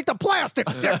separate the plastic.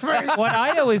 what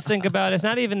I always think about is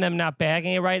not even them not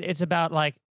bagging it right. It's about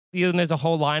like and there's a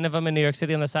whole line of them in New York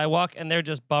City on the sidewalk, and they're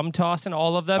just bum tossing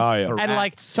all of them. Oh, yeah. And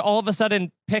like to all of a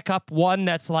sudden pick up one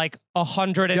that's like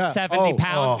 170 Yeah. Oh,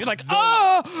 pounds. You're like,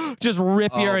 oh, just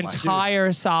rip your Oh, my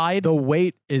entire side. The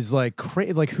weight is like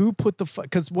crazy. Like who put the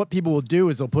because what people will do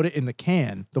is they'll put it in the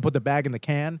can. They'll put the bag in the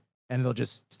can and they'll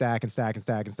just stack and stack and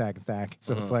stack and stack and stack.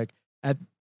 So it's like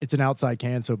it's an outside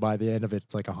can. So by the end of it,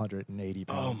 it's like 180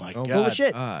 Oh pounds. my Oh, god. Full of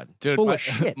shit. God. Dude, Full my, of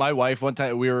shit. my wife one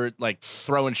time we were like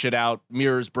throwing shit out,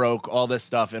 mirrors broke, all this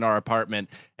stuff in our apartment,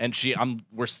 and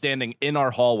we're standing in our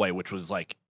hallway, which was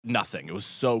like nothing. It was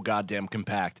so goddamn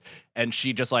compact. And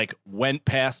she just like went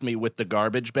past me with the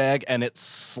garbage bag and it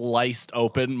sliced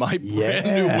open my brand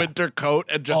new Yeah. winter coat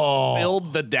and just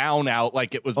spilled the down out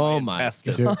like it was Oh my my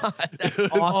intestine. Dude,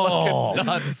 Fucking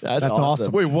nuts. that's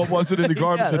awesome. Wait, what was it in the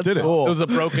garbage that did it? It was a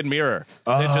broken mirror.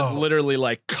 It just literally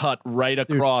like cut right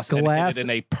across and glass- hit it in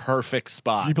a perfect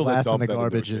spot. People that Glass in dump the that into a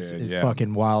garbage is can, yeah.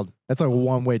 fucking wild. That's like a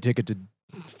one-way ticket to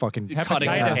fucking Cutting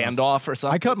a Hepatitis. hand off or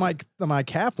something. I cut my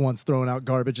calf once throwing out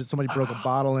garbage that somebody broke a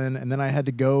bottle in, and then I had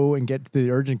to go and get to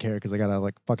the urgent care because I got a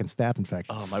like fucking staph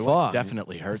infection. Oh, my wife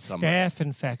definitely heard something. Staph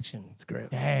infection. It's gross.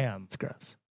 Damn. It's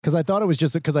gross. Because I thought it was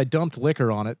just because I dumped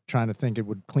liquor on it, trying to think it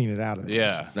would clean it out of it.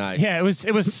 Yeah. Nice. Yeah, it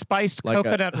was spiced Like a-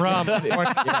 coconut rum.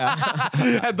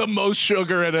 Had the most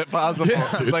sugar in it possible.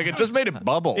 Like it just made it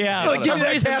bubble. Yeah, Like, for give some me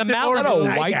that reason, the Captain Morgan.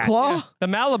 Malibu, Oh, White Claw? the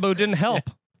Malibu didn't help.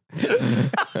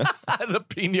 The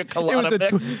pina It was, colada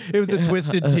mix. it was a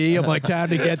twisted tea. I'm like, time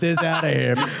to get this out of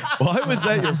here. Why was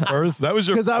that your first? That was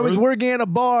your Because I was first- working at a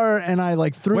bar and I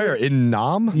like threw Where? In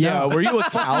Nam? Yeah, were you a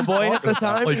cowboy at the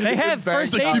time? Like, They have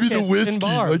first like, aid give me the kits in whiskey.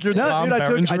 bars. Like you're No, Tom dude, I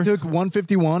Berenger. took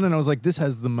 151 and I was like, this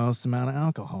has the most amount of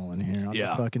alcohol in here. I'll Yeah.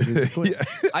 just fucking do this quick.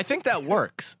 I think that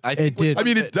works. I It think did. I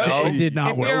mean, it does. No. It did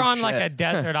not If work. you're on like a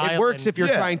desert island, It works if you're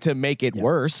Yeah. trying to make it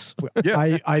worse.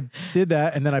 Yeah. I did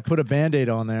that and then I put a Band-Aid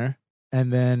on there.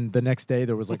 And then the next day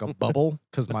there was like a bubble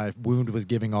because my wound was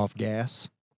giving off gas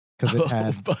because it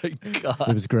had, Oh my god.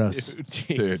 it was gross.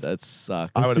 Jeez, that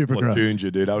sucks. I would have super gross. platooned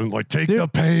you, dude. I was like, take Dude, the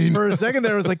pain. For a second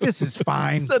there I was like, this is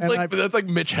fine. That's And like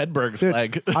Mitch Hedberg's Dude,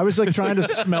 leg. I was like trying to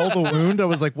smell the wound. I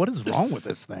was like, what is wrong with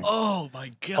this thing? Oh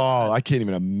my god. Oh, I can't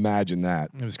even imagine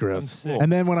that. It was gross. sick.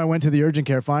 And then when I went to the urgent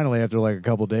care finally after like a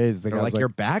couple days, the They're guy like, was you're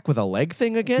back with a leg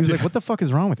thing he again? was like, what the fuck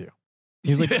is wrong with you?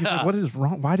 He's like, Yeah. what is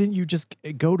wrong? Why didn't you just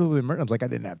go to the emergency? I was like, I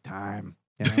didn't have time.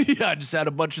 You know? Yeah, I just had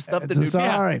a bunch of stuff to It's do. just all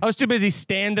Yeah, right. I was too busy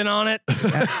standing on it.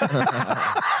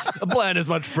 Applying as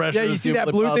much pressure. Yeah, you as see that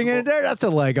humanly blue thing in possible. there? That's a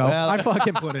Lego. Well, I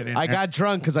fucking put it in I there. got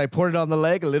drunk because I poured it on the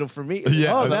leg, a little for me.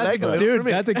 Yeah, Oh, on the that's, leg, a little dude,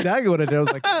 that's exactly what I did. I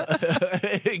was like,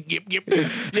 Yip, yip.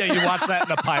 Yeah, you watch that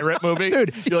in a pirate movie.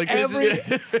 dude, You're like, this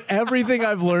is- everything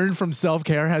I've learned from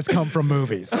self-care has come from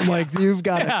movies. I'm like, you've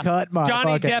got to Yeah. cut my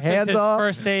Johnny fucking Depp is hands his off.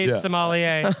 first aid Yeah.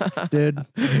 sommelier. Dude.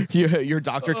 Your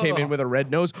doctor came in with a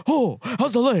red nose. Oh,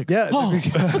 how's the leg? Yeah. Oh.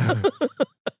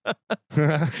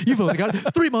 You've only got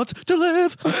 3 months to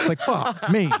live. It's like, fuck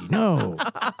me, no.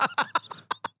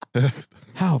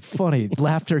 How funny.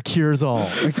 Laughter cures all.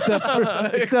 Except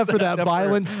for that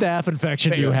violent staph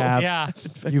infection you have. Yeah.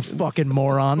 You fucking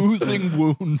moron. oozing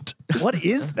wound. What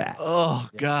is that? Oh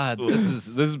God, this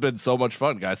has been so much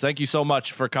fun, guys. Thank you so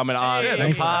much for coming on the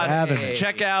thanks for pod. having me.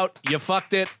 Check out You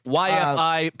Fucked It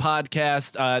YFI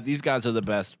podcast. These guys are the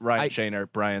best. Ryan Shaner,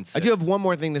 Brian. I do have one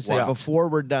more thing to say Wow. before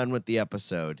we're done with the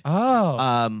episode.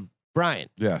 Oh, Brian,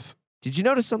 Yes. did you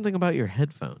notice something about your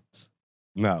headphones?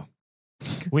 No.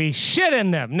 we shit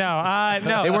in them. No,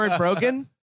 no. They weren't broken?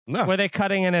 No. Were they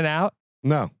cutting in and out?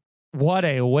 No. What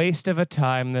a waste of a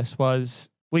time this was.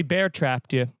 We bear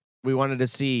trapped you. We wanted to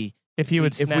see If you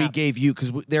would if snap. we gave you,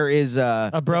 because there is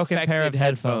A broken pair of defected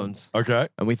headphones. Okay.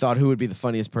 and we thought who would be the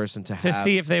funniest person to to have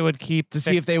see if they would keep to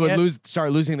see if they fixing would it.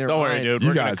 start losing their Don't worry, minds. dude. You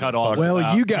We're gonna guys cut are all. fucking- Well, this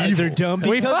out. you guys are dumb We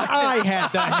because fucked it. I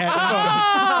had the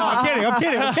headphones.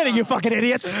 I'm kidding, you fucking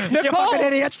idiots. You Nicole, fucking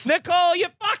idiots. Nicole, you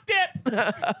fucked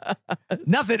it.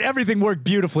 Nothing, everything worked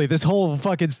beautifully. This whole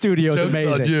fucking studio is Joke's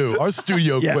amazing. on you. Our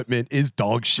studio Yeah. equipment is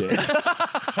dog shit.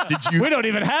 Did you? We don't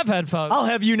even have headphones. I'll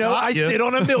have you know, I you. sit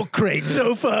on a milk crate,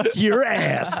 so fuck your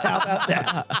ass. How about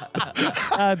that?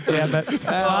 God damn it.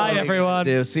 Bye, everyone.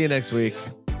 Dude, see you next week.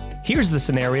 Here's the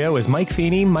Scenario is Mike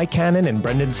Feeney, Mike Cannon, and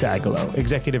Brendan Sagalow.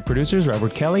 Executive producers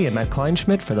Robert Kelly and Matt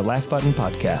Kleinschmidt for the Laugh Button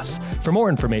Podcasts. For more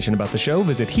information about the show,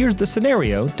 visit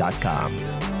here'sthescenario.com.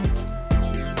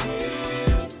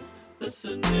 The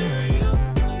scenario.